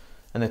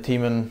the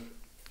team, and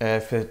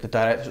for the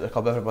directors at the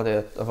club, everybody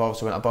have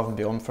obviously went above and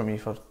beyond for me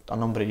for a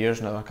number of years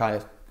now. I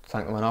can't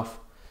thank them enough.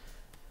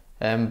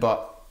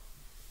 But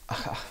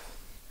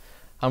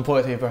I'm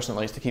probably the type of person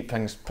that likes to keep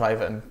things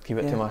private and keep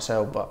it to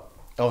myself, but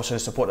obviously the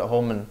support at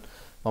home and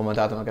mum and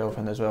dad and my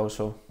girlfriend as well,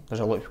 so there's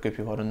a lot of good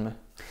people around me.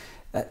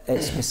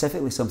 It's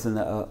specifically something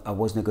that I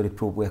wasn't going to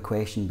probe with a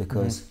question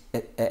because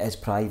it is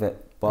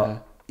private,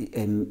 but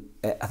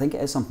I think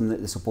it is something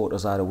that the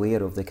supporters are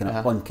aware of, the kind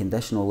of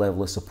unconditional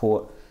level of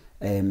support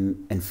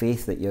and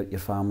faith that your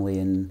family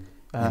and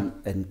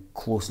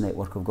close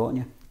network have got in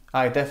you.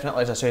 Aye,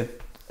 definitely. As I said,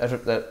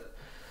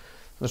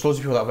 there's loads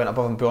of people that went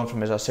above and beyond for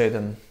me, as I said,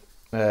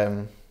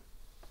 and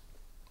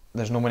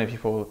there's no many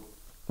people.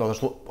 Well,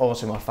 there's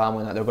obviously my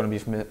family that they're going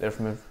to be there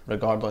for me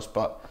regardless,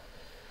 but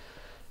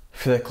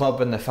for the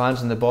club and the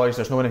fans and the boys,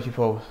 there's no many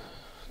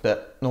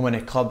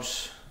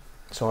clubs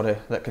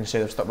that can say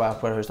they've stuck by a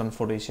player who's done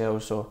 4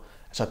 ACLs. So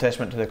it's a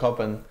testament to the club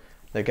and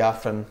the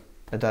gaff and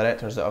the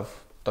directors that have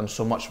done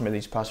so much for me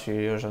these past few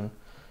years, and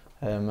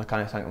I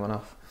can't thank them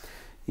enough.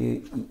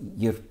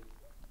 You're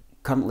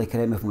currently,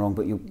 correct me if I'm wrong,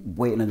 but you're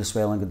waiting on the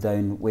swelling to go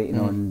down, waiting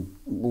on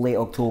late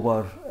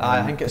October.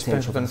 I think it's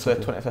penciled in for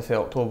the 25th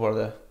of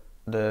October,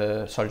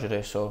 the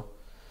surgery, so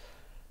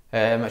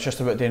It's just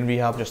about doing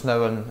rehab just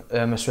now, and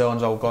my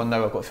swelling's all gone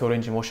now. I've got full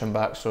range of motion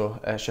back, so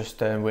it's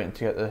just waiting to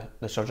get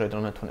the surgery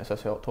done on the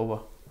 25th of October.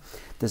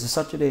 Does the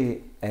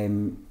surgery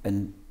and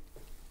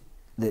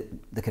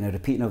the kind of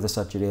repeating of the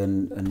surgery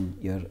and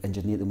your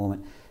injured knee at the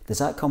moment, does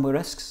that come with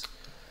risks?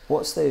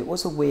 What's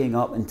the weighing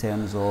up in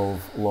terms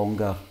of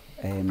longer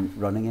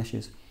running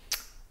issues?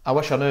 I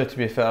wish I knew, to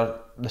be fair.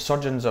 The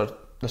surgeon that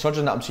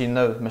I'm seeing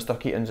now, Mr.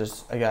 Keatons,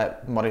 is a guy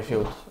at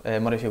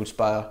Murrayfield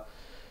Spire.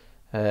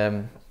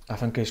 I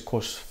think he's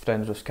close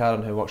friends with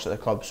Karen, who works at the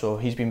club, so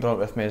he's been brought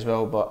with me as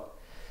well. But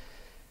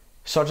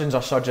surgeons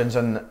are surgeons,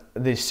 and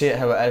they say it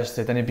how it is.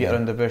 They didn't beat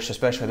around the bush,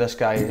 especially this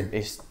guy.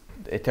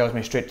 He tells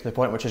me straight to the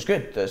point, which is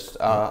good.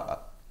 I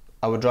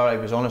would rather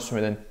he was honest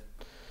with me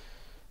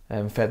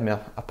than fed me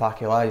a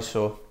pack of lies.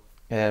 So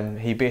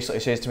he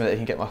basically says to me that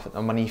he can get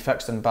my knee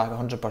fixed and back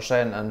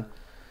 100%,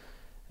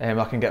 and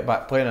I can get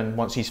back playing. And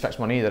once he's fixed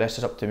my knee, the rest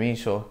is up to me.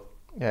 So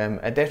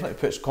it definitely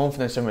puts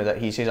confidence in me that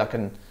he says I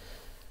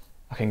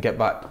can get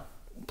back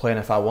playing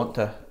if I want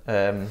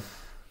to.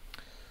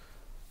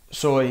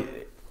 So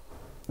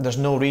there's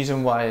no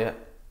reason why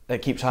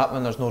it keeps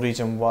happening. There's no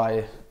reason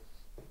why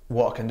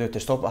what I can do to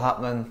stop it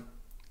happening.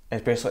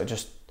 It's basically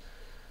just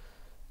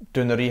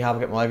doing the rehab,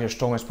 get my legs as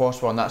strong as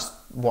possible, and that's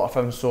what I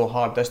found so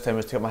hard this time,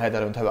 was to get my head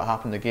around how it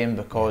happened again,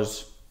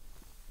 because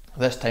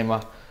this time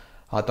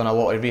I'd done a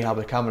lot of rehab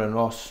with Cameron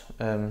Ross,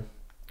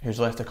 who's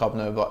left the club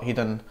now, but he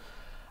done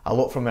a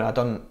lot for me. I'd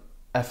done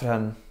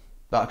everything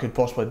that I could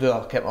possibly do.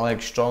 I kept my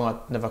legs strong,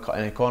 I'd never cut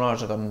any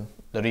corners, I'd done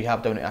the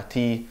rehab down to a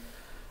T,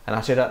 and I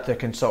said that to the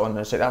consultant,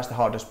 I said that's the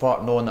hardest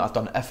part, knowing that I've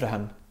done everything,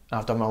 and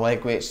I've done my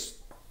leg weights.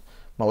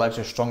 My legs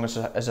are as strong as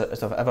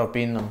I've ever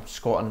been. I'm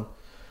squatting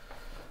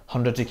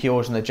hundreds of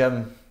kilos in the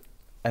gym,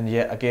 and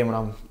yet again when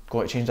I'm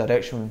going to change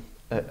direction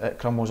it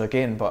crumbles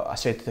again. But I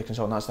said to the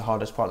consultant, that's the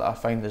hardest part that I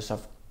find, is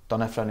I've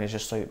done everything. It's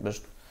just like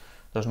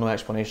there's no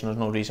explanation, there's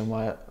no reason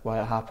why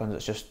it happens.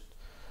 It's just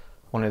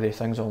one of the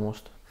things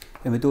almost.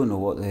 And we don't know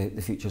what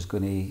the future's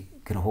going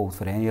to hold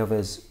for any of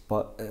us,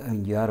 but I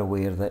mean, you are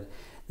aware that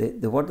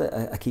the word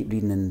that I keep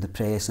reading in the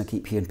press and I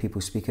keep hearing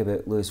people speak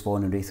about Lewis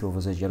Vaughan and Raith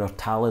Rovers is you're our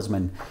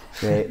talisman,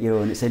 you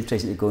know, and it's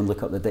interesting to go and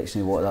look up the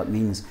dictionary what that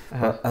means.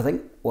 But I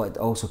think what it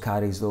also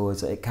carries though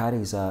is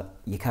that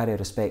you carry a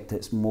respect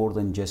that's more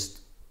than just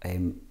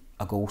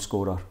a goal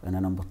scorer and a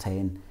number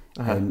 10,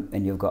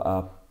 and you've got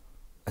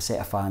a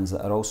set of fans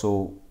that are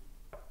also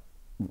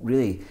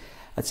really,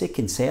 I'd say,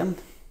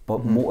 concerned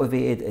but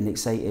motivated and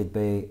excited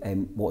by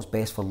what's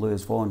best for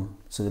Lewis Vaughan.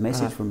 So the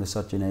message from the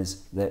surgeon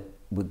is that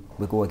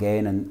we go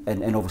again,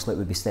 and obviously it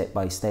would be step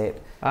by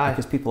step,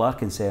 because people are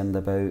concerned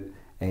about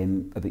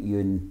you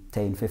in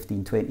 10,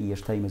 15, 20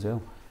 years time as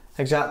well.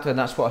 Exactly, and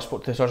that's what I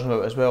spoke to the surgeon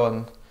about as well.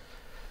 And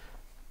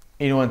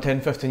you know, in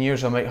 10, 15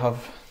 years I might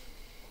have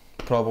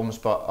problems,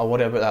 but I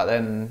worry about that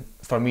then.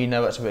 For me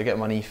now it's about getting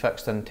my knee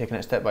fixed and taking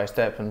it step by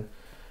step, and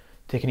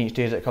taking each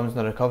day as it comes in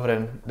the recovery,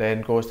 and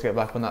then goes to get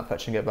back on that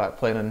pitch and get back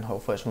playing, and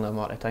hopefully it's only a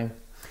matter of time.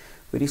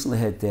 We recently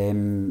had, I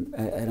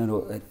don't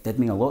know, it did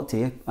mean a lot to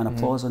you, an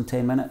applause on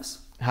 10 minutes.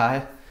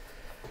 Aye.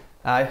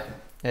 I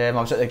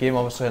was at the game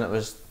obviously, and it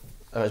was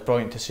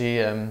brilliant to see.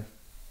 It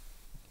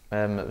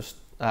was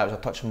a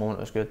touching moment.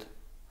 It was good.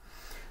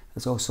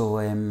 There's also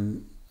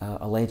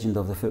a legend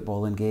of the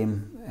footballing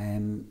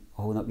game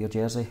holding up your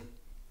jersey.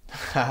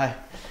 Aye.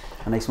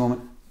 A nice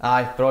moment.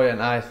 Aye,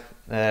 brilliant. Aye.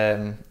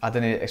 I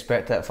didn't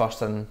expect it at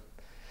first, and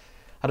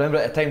I remember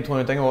at the time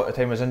Tony Dingle at the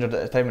time was injured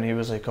at the time, and he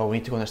was like, "Oh, we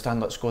need to go on the stand,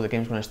 let's go, the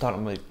game's going to start."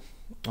 I'm like,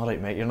 "All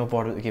right, mate, you're not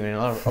bored with the game any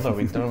other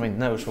week, never mind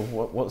now. So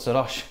what's the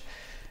rush?"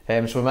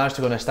 So we managed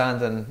to go on the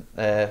stand, and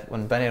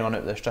when Benny ran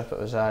out the strip,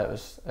 it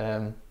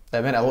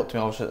meant a lot to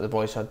me. Obviously, that the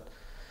boys had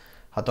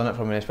done it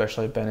for me,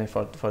 especially Benny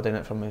for doing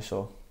it for me.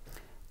 So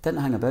didn't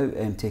hang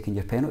about taking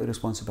your penalty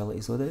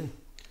responsibilities though, did he?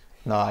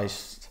 No,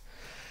 he's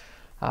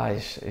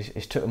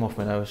took them off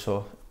me now,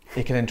 so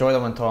he can enjoy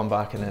them until I'm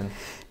back, and then.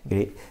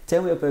 Great.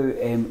 Tell me about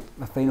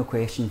my final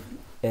question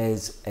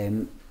is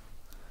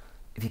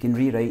if you can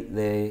write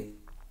the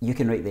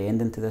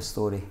ending to this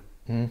story.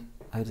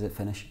 How does it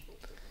finish?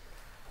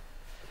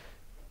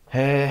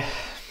 I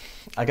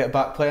get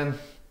back playing,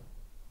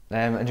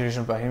 injuries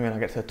are behind me, and I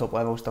get to the top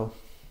level still.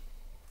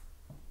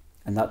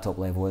 And that top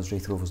level is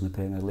Raith Rovers in the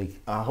Premier League.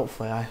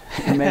 Hopefully, aye.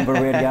 Remember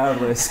where you are,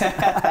 Lewis.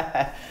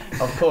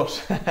 Of course.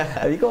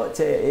 Have you got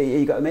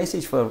a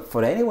message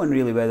for anyone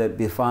really, whether it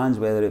be fans,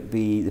 whether it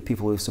be the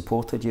people who've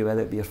supported you,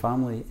 whether it be your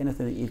family,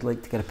 anything that you'd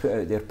like to kind of put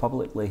out there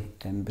publicly,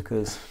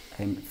 because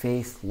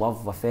faith,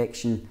 love,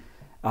 affection,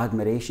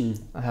 admiration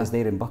is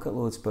there in bucket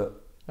loads,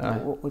 but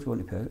what do you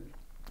want to put out?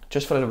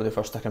 Just for everybody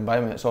for sticking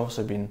by me. It's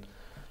obviously been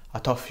a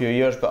tough few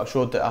years, but I've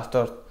showed that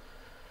after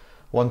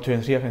 1, 2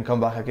 and 3 I can come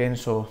back again,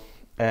 so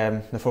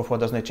the fourth one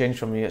doesn't change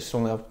for me. It's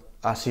only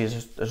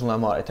there's only a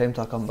matter of time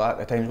till I come back.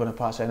 The time's going to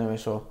pass anyway,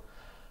 so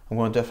I'm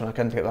going to do everything I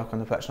can to get back on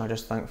the pitch, and I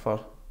just thank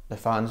for the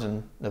fans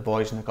and the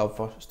boys in the club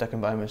for sticking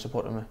by me and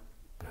supporting me.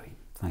 Brilliant.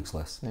 Thanks,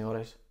 Les. No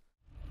worries.